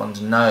 loved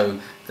ones know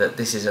that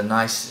this is a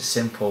nice,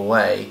 simple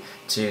way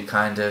to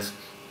kind of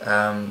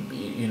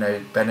you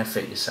know,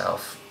 benefit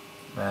yourself.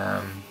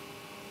 I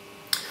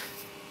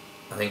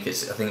think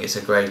it's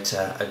a great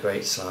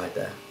slide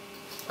there.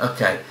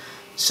 Okay,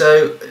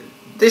 so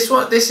this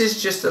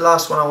is just the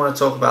last one I want to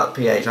talk about,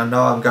 pH. I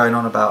know I'm going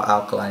on about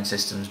alkaline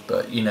systems,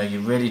 but you know, you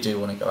really do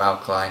want to go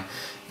alkaline.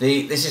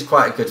 This is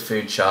quite a good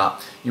food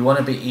chart. You want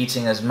to be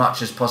eating as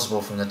much as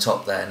possible from the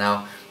top there.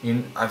 Now,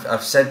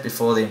 I've said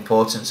before the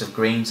importance of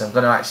greens. I'm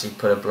going to actually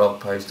put a blog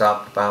post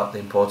up about the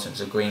importance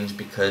of greens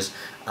because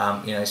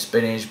you know,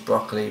 spinach,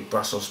 broccoli,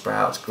 Brussels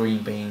sprouts,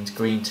 green beans,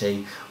 green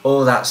tea,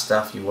 all that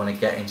stuff you want to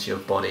get into your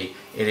body.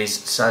 It is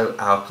so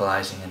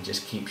alkalizing and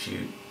just keeps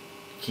you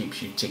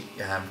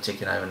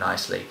ticking over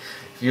nicely.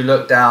 If you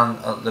look down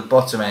at the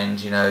bottom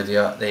end, you know,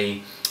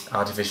 the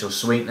artificial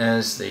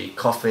sweeteners, the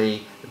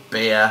coffee, the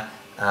beer,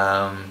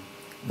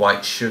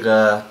 white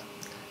sugar,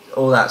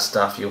 all that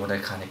stuff you want to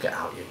kind of get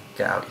out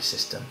your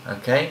system.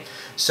 Okay,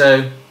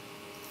 so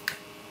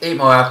eat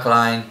more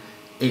alkaline,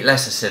 eat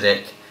less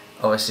acidic.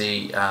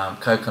 Obviously,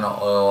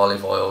 coconut oil,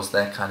 olive oils,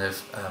 they're kind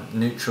of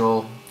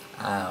neutral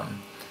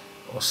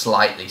or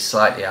slightly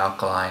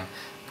alkaline.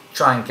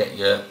 Try and get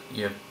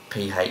your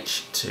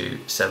pH to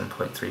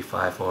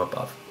 7.35 or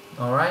above.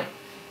 All right,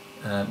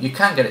 you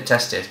can get it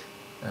tested.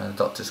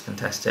 Doctors can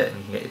test it, and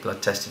you can get your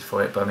blood tested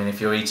for it. But I mean,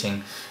 if you're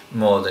eating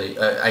more the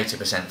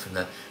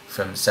 80%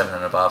 from 7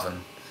 and above,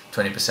 and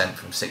 20%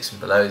 from 6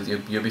 and below,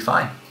 you'll be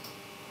fine.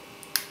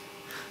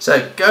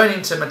 So going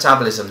into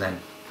metabolism then.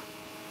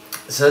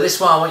 So this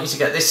one, I want you to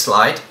get this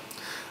slide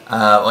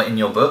in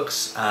your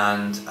books,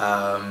 and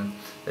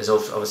there's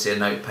also obviously a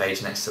note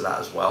page next to that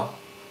as well.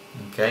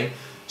 Okay,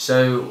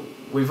 so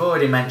we've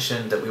already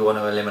mentioned that we want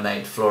to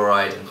eliminate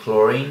fluoride and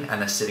chlorine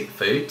and acidic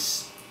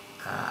foods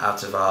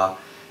out of our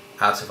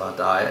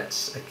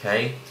diets.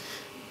 Okay,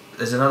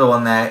 there's another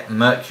one there,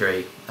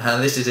 mercury.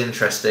 This is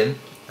interesting,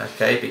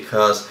 okay,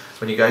 because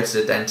when you go to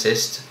the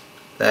dentist,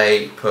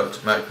 they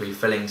put mercury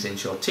fillings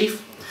into your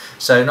teeth.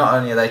 So not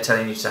only are they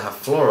telling you to have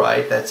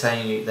fluoride, they're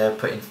telling you they're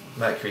putting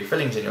mercury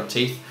fillings in your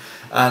teeth,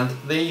 and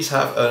these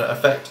have an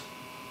effect.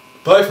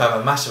 Both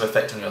have a massive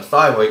effect on your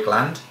thyroid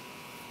gland,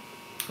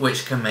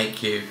 which can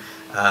make you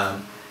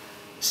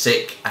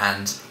sick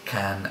and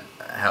can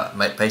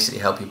basically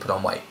help you put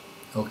on weight.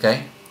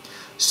 Okay,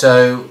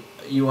 so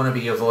you want to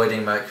be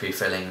avoiding mercury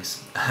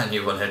fillings, and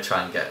you want to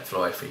try and get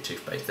fluoride-free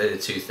toothpaste. They're the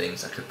two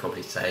things I could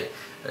probably say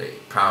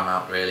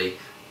paramount, really.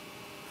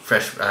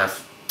 Fresh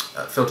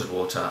filtered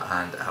water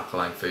and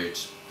alkaline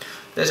foods.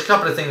 There's a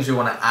couple of things we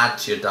want to add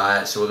to your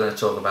diet, so we're going to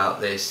talk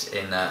about this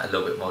in a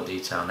little bit more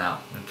detail now.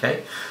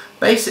 Okay,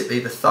 basically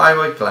the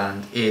thyroid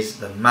gland is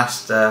the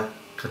master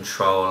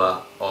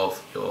controller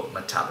of your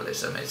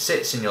metabolism. It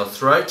sits in your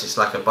throat. It's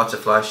like a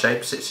butterfly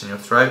shape, sits in your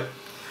throat,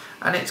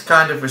 and it's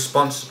kind of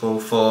responsible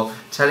for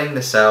telling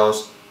the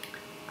cells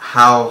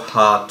how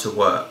hard to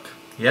work.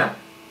 Yeah.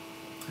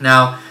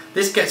 Now,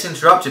 this gets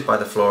interrupted by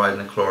the fluoride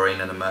and the chlorine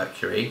and the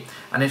mercury,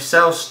 and if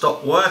cells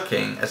stop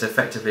working as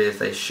effectively as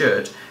they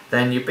should,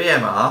 then your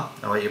BMR,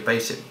 or your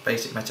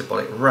basic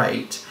metabolic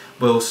rate,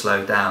 will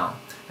slow down.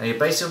 Now, your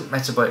basic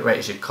metabolic rate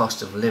is your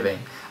cost of living,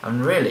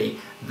 and really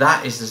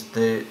that is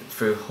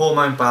through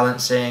hormone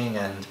balancing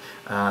and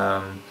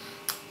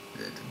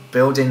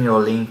building your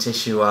lean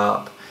tissue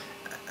up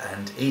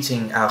and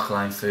eating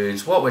alkaline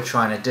foods. What we're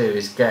trying to do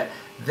is get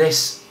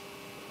this,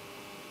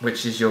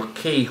 which is your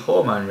key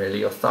hormone really,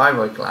 your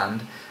thyroid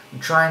gland,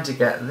 and trying to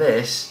get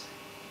this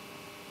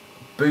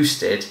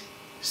boosted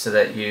so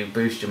that you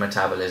boost your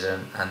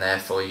metabolism and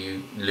therefore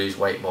you lose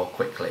weight more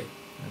quickly,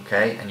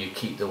 okay, and you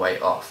keep the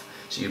weight off,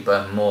 so you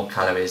burn more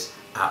calories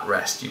at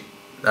rest.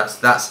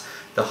 That's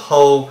the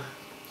whole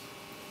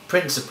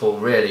principle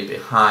really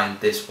behind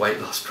this weight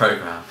loss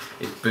program,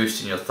 is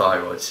boosting your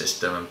thyroid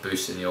system and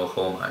boosting your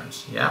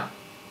hormones. Yeah.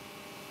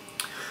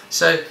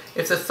 So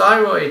if the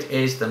thyroid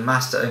is the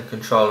master and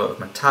controller of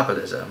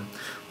metabolism,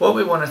 what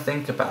we want to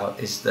think about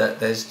is that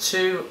there's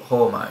two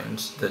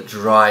hormones that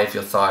drive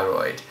your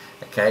thyroid.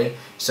 Okay,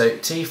 so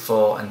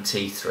T4 and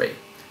T3.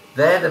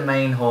 They're the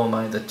main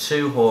hormone, the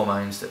two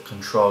hormones that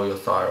control your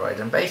thyroid,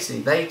 and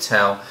basically they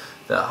tell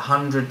the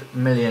 100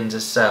 millions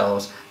of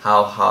cells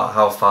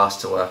how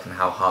fast to work and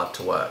how hard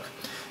to work.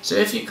 So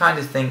if you kind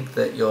of think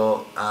that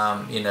you're,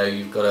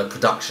 you've got a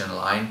production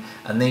line,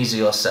 and these are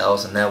your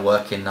cells, and they're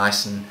working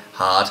nice and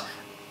hard,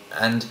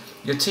 and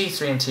your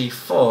T3 and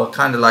T4 are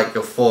kind of like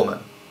your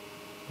foreman.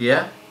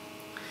 Yeah.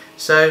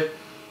 So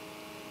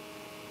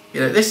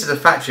this is a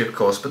factory, of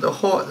course, but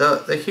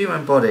the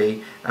human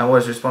body and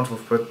what is responsible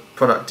for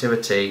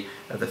productivity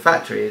of the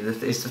factory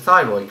is the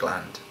thyroid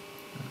gland.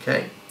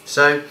 Okay.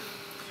 So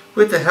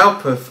with the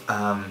help of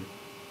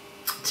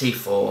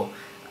T4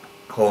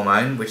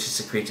 hormone, which is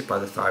secreted by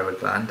the thyroid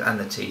gland, and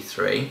the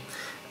T3,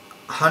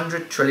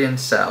 100 trillion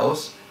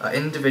cells are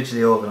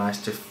individually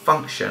organized to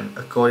function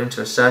according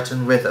to a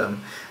certain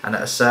rhythm and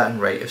at a certain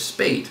rate of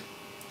speed.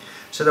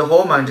 So the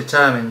hormone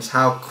determines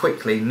how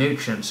quickly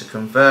nutrients are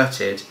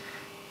converted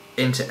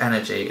into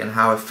energy and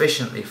how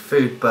efficiently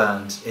food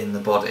burns in the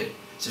body.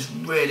 So it's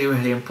really,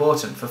 really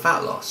important for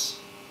fat loss.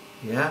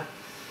 Yeah.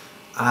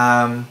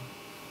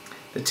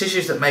 The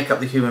tissues that make up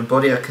the human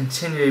body are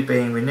continually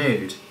being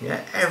renewed.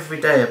 Yeah,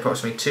 every day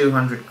approximately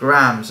 200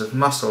 grams of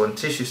muscle and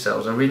tissue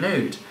cells are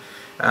renewed.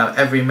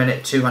 Every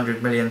minute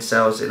 200 million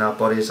cells in our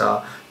bodies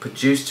are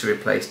produced to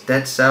replace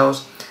dead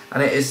cells,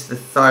 and it is the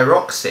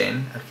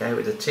thyroxine, okay,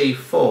 with the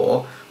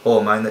T4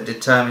 hormone, that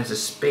determines the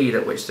speed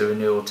at which the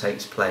renewal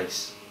takes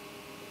place.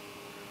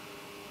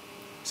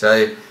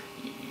 So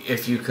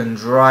if you can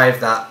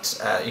drive that,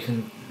 you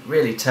can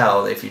really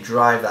tell that if you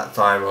drive that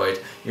thyroid,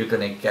 you're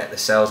going to get the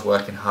cells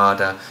working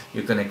harder,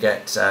 you're going to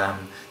get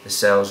the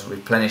cells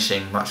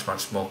replenishing much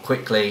more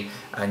quickly,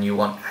 and you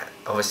want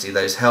obviously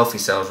those healthy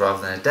cells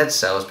rather than the dead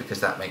cells, because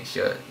that makes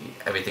your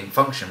everything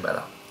function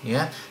better.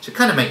 Yeah, so it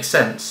kind of makes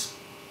sense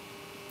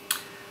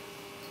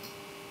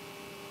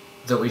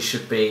that we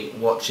should be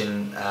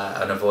watching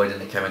and avoiding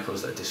the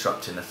chemicals that are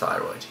disrupting the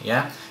thyroid.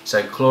 Yeah,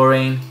 so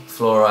chlorine,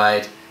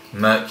 fluoride,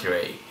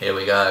 mercury. Here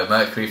we go,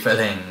 mercury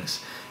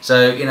fillings.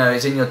 So, you know,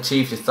 it's in your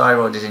teeth, your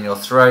thyroid is in your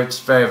throat, it's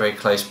very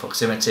close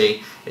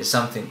proximity. It's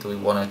something that we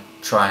want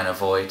to try and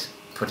avoid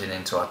putting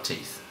into our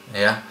teeth.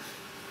 Yeah.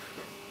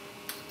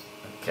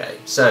 Okay,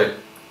 so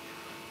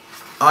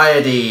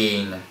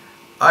iodine.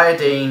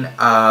 Iodine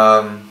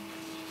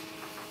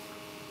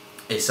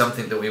is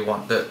something that we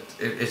want, that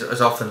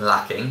is often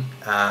lacking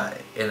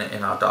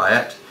in our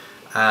diet,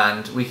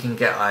 and we can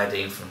get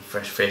iodine from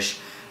fresh fish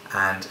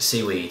and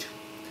seaweed.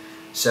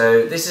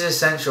 So this is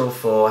essential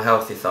for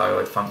healthy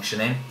thyroid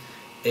functioning.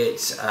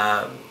 It's,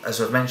 as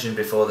I've mentioned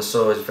before, the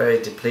soil is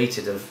very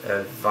depleted of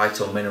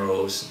vital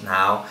minerals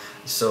now.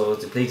 The soil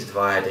is depleted of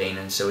iodine,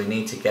 and so we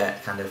need to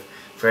get kind of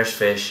fresh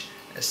fish,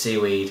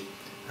 seaweed,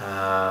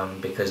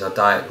 because our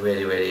diet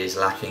really is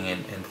lacking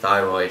in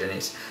thyroid, and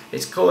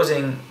it's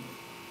causing,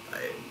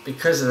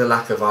 because of the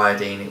lack of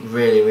iodine, it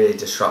really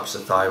disrupts the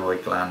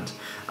thyroid gland.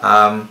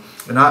 An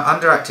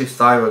underactive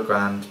thyroid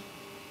gland,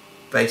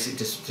 basically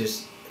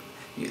just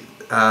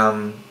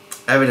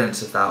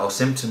evidence of that, or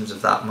symptoms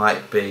of that,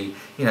 might be,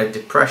 you know,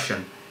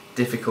 depression,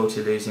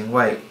 difficulty losing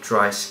weight,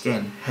 dry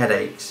skin,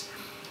 headaches,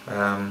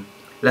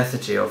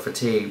 lethargy or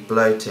fatigue,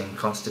 bloating,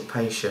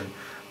 constipation,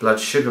 blood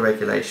sugar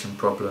regulation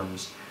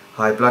problems,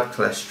 high blood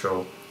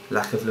cholesterol,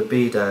 lack of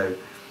libido,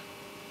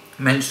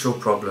 menstrual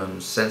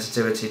problems,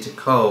 sensitivity to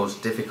colds,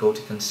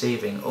 difficulty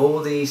conceiving. All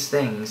these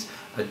things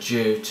are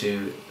due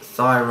to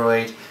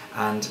thyroid,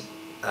 and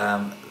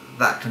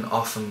that can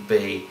often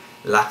be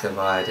lack of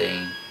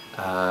iodine,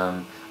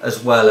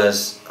 as well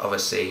as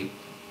obviously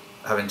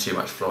having too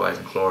much fluoride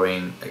and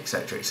chlorine,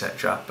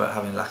 etc., but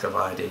having lack of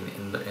iodine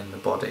in the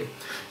body.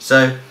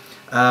 So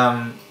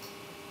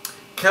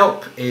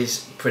kelp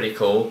is pretty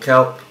cool.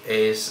 Kelp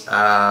is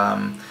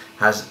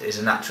has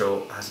a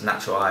natural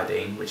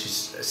iodine, which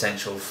is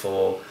essential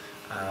for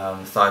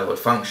thyroid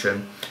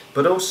function,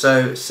 but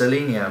also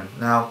selenium.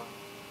 Now,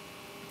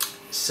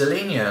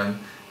 selenium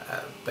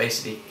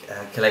basically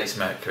chelates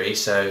mercury,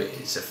 so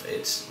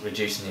it's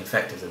reducing the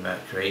effect of the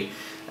mercury.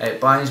 It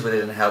binds with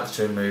it and helps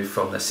to remove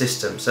from the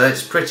system. So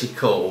it's pretty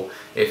cool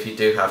if you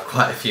do have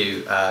quite a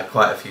few,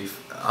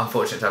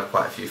 unfortunate to have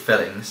quite a few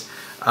fillings.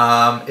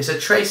 It's a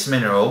trace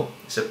mineral.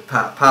 It's a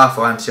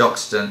powerful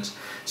antioxidant,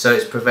 so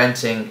it's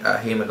preventing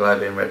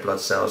hemoglobin red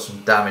blood cells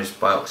from damage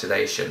by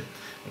oxidation.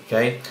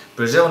 Okay,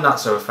 Brazil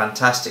nuts are a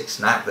fantastic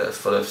snack that are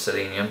full of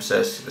selenium, so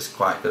it's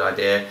quite a good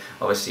idea.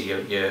 Obviously,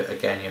 your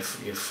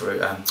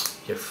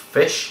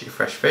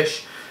fresh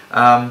fish.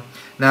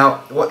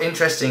 Now, what's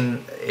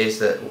interesting is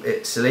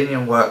that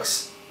selenium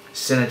works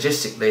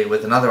synergistically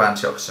with another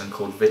antioxidant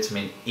called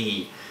vitamin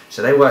E.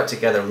 So they work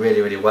together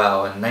really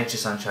well, and Nature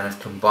Sunshine have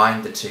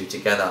combined the two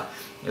together,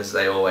 as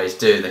they always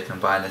do. They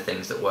combine the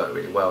things that work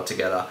really well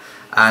together,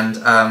 and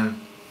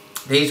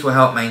these will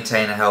help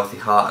maintain a healthy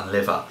heart and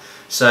liver.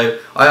 So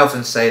I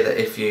often say that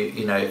if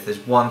if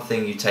there's one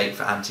thing you take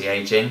for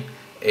anti-aging,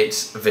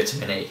 it's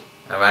vitamin E.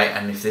 All right,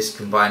 and if this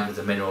combined with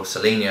the mineral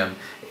selenium,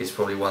 is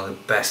probably one of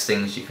the best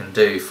things you can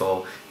do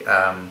for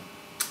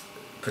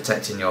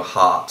protecting your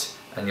heart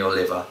and your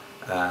liver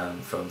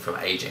from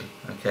aging.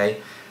 Okay,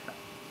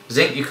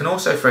 zinc. You can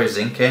also throw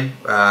zinc in,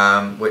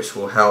 which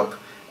will help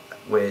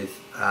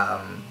with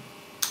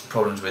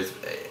problems with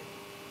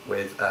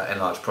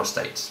enlarged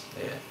prostates.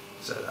 Yeah,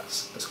 so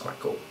that's quite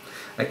cool.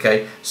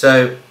 Okay,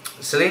 so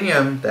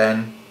selenium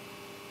then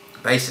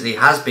basically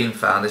has been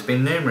found. There's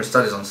been numerous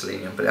studies on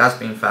selenium, but it has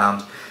been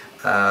found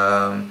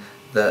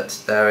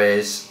that there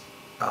is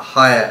a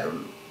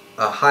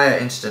higher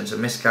incidence of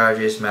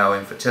miscarriages, male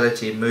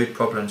infertility, mood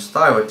problems,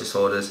 thyroid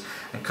disorders,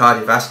 and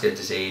cardiovascular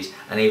disease,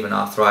 and even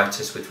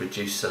arthritis with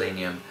reduced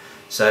selenium.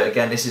 So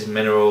again, this is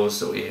minerals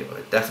that we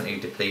are definitely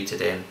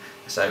depleted in.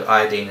 So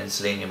iodine and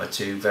selenium are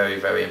two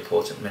very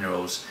important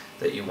minerals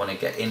that you want to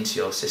get into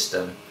your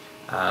system,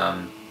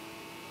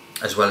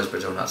 as well as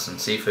Brazil nuts and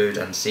seafood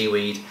and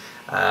seaweed.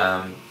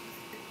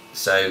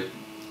 So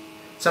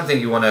something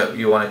you want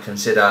to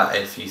consider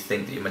if you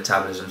think that your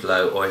metabolism is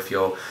low, or if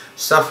you're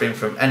suffering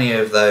from any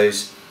of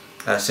those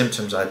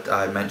symptoms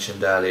I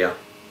mentioned earlier.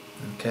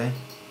 Okay.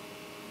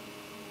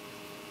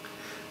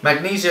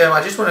 Magnesium,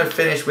 I just want to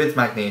finish with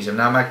magnesium.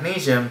 Now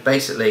magnesium,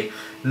 basically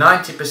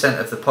 90%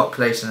 of the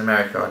population in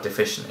America are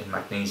deficient in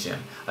magnesium.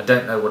 I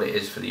don't know what it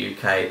is for the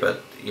UK,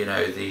 but you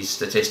know, these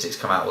statistics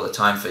come out all the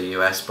time for the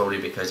US, probably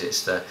because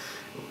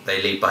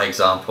they lead by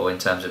example in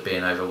terms of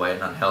being overweight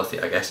and unhealthy,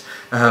 I guess.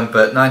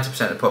 But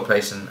 90% of the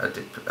population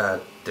are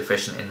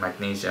deficient in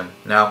magnesium.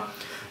 Now,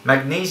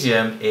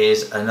 magnesium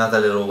is another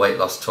little weight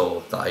loss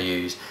tool that I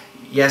use.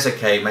 Yes,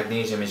 okay,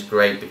 magnesium is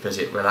great because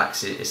it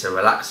relaxes, it's a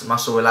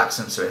muscle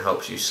relaxant, so it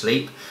helps you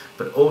sleep,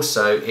 but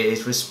also it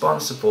is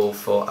responsible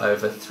for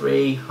over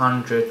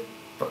 300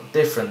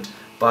 different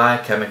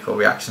biochemical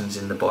reactions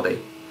in the body.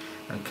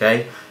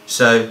 Okay,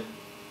 so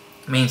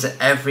it means that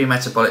every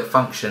metabolic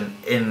function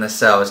in the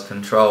cell is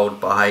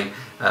controlled by,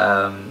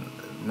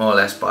 more or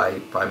less by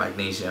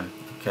magnesium.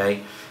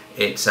 Okay,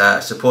 it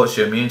supports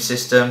your immune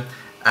system,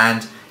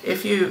 and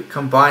if you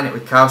combine it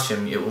with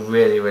calcium, it will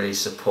really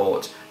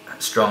support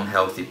strong,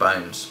 healthy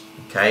bones.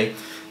 Okay,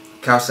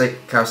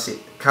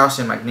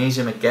 calcium,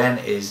 magnesium again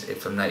is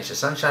from Nature's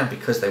Sunshine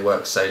because they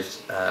work so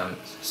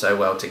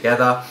well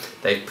together.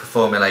 They've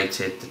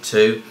formulated the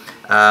two.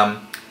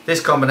 This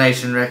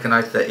combination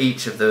recognises that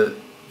each of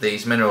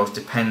these minerals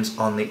depends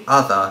on the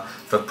other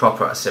for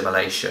proper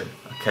assimilation.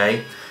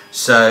 Okay,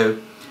 so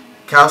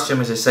calcium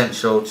is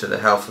essential to the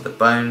health of the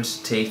bones,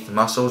 teeth,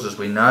 muscles, as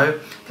we know.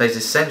 Plays an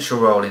essential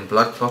role in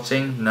blood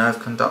clotting, nerve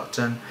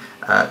conduction,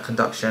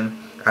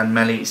 and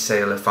many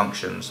cellular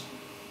functions.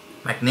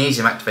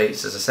 Magnesium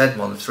activates, as I said,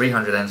 more than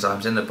 300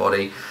 enzymes in the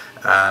body,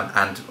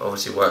 and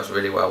obviously works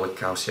really well with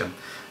calcium.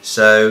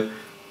 So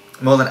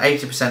more than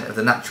 80% of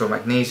the natural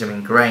magnesium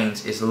in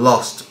grains is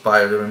lost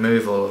by the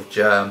removal of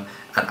germ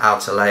and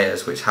outer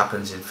layers, which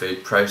happens in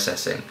food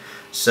processing.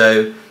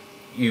 So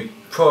you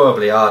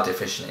probably are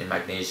deficient in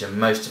magnesium.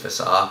 Most of us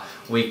are.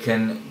 We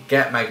can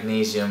get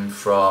magnesium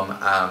from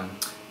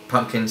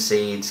pumpkin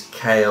seeds,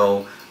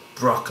 kale,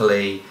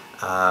 broccoli,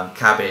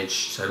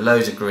 cabbage, so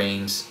loads of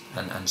greens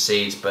and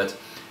seeds, but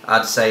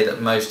I'd say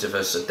that most of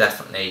us are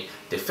definitely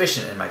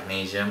deficient in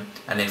magnesium,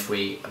 and if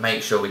we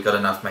make sure we've got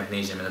enough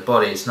magnesium in the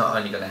body, it's not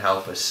only going to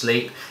help us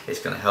sleep, it's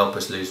going to help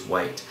us lose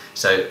weight.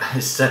 So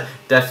it's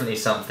definitely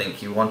something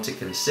you want to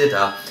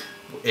consider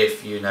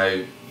if you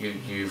know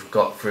you've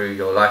got through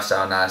your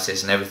lifestyle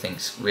analysis and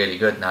everything's really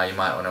good. Now you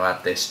might want to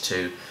add this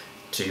to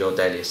your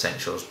daily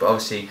essentials, but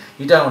obviously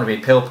you don't want to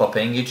be pill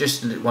popping, you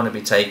just want to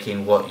be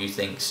taking what you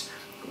think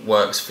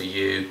works for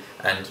you,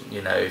 and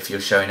you know, if you're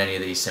showing any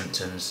of these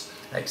symptoms,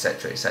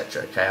 etc,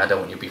 etc. Okay, I don't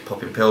want you to be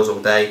popping pills all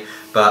day,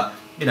 but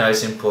you know,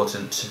 it's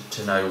important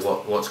to know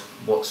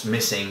what's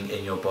missing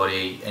in your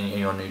body and in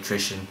your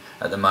nutrition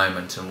at the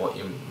moment, and what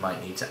you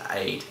might need to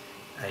aid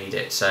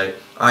it. So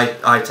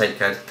I take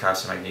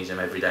calcium, magnesium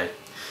every day.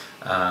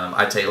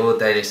 I take all the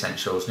daily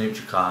essentials,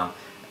 NutriCalm,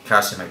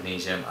 calcium,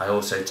 magnesium. I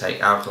also take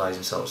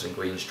alkalizing salts and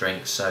greens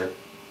drinks. So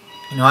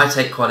you know, I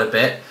take quite a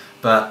bit,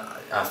 but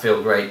I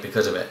feel great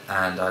because of it,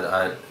 and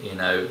I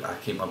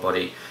keep my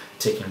body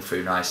ticking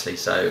through nicely.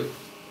 So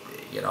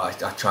you know, I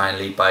try and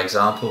lead by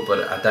example,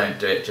 but I don't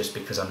do it just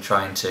because I'm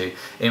trying to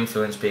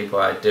influence people.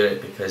 I do it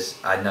because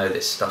I know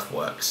this stuff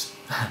works.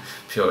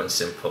 Pure and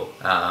simple.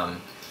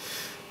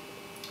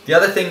 The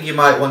other thing you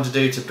might want to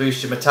do to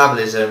boost your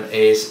metabolism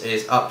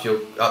is up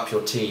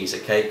your teas.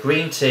 Okay,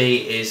 green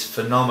tea is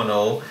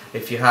phenomenal.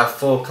 If you have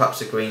 4 cups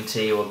of green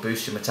tea, it will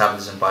boost your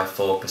metabolism by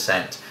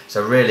 4%.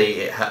 So really,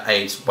 it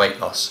aids weight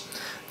loss.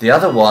 The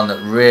other one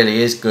that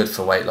really is good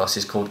for weight loss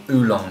is called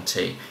oolong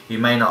tea. You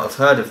may not have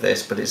heard of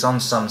this, but it's on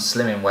some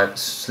slimming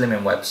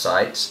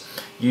websites.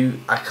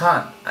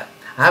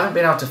 I haven't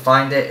been able to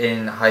find it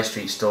in high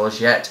street stores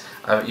yet.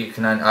 I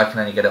can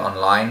only get it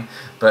online,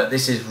 but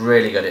this is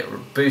really good.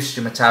 It boosts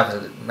your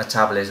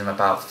metabolism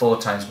about 4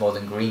 times more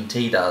than green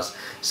tea does.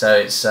 So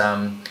it's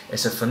a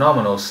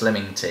phenomenal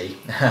slimming tea.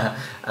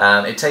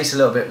 It tastes a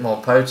little bit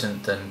more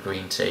potent than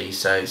green tea,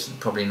 so it's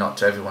probably not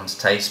to everyone's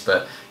taste.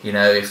 But you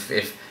know,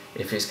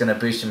 if it's going to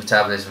boost your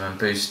metabolism and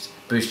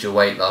boost your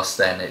weight loss,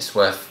 then it's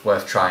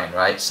worth trying,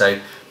 right? So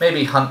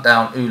maybe hunt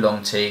down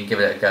oolong tea and give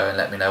it a go and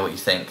let me know what you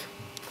think.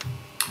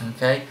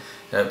 Okay,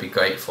 that would be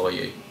great for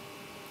you.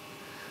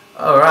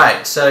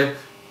 Alright, so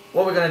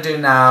what we're going to do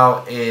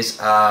now is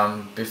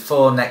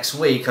before next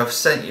week, I'm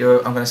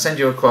going to send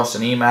you across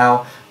an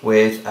email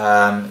with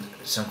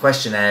some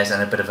questionnaires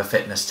and a bit of a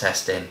fitness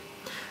test in.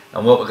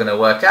 And what we're going to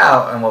work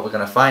out and what we're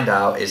going to find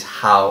out is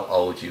how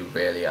old you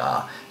really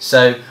are.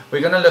 So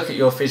we're going to look at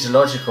your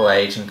physiological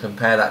age and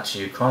compare that to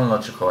your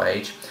chronological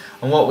age.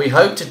 And what we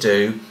hope to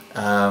do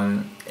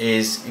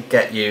is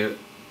get you,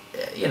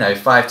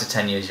 5 to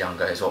 10 years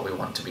younger is what we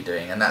want to be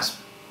doing. And that's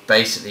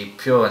basically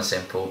pure and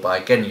simple by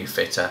getting you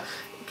fitter,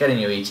 getting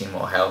you eating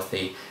more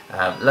healthy,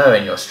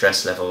 lowering your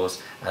stress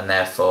levels, and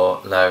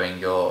therefore lowering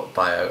your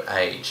bio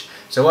age.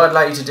 So what I'd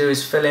like you to do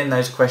is fill in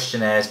those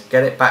questionnaires,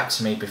 get it back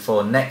to me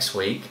before next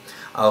week.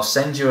 I'll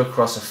send you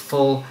across a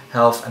full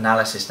health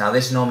analysis. Now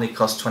this normally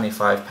costs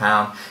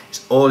 £25.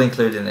 It's all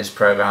included in this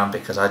program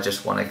because I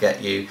just want to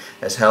get you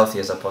as healthy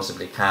as I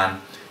possibly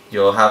can.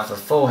 You'll have a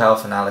full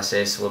health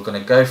analysis. We're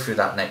going to go through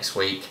that next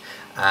week,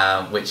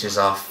 which is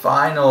our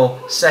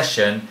final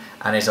session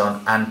and is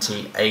on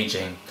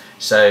anti-aging.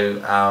 So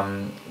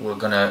we're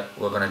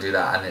gonna do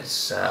that, and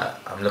it's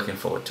I'm looking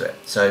forward to it.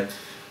 So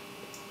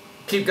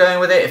keep going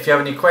with it. If you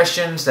have any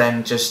questions,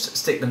 then just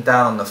stick them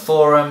down on the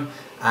forum,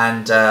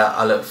 and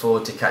I look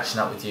forward to catching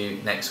up with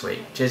you next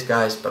week. Cheers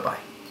guys, bye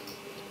bye.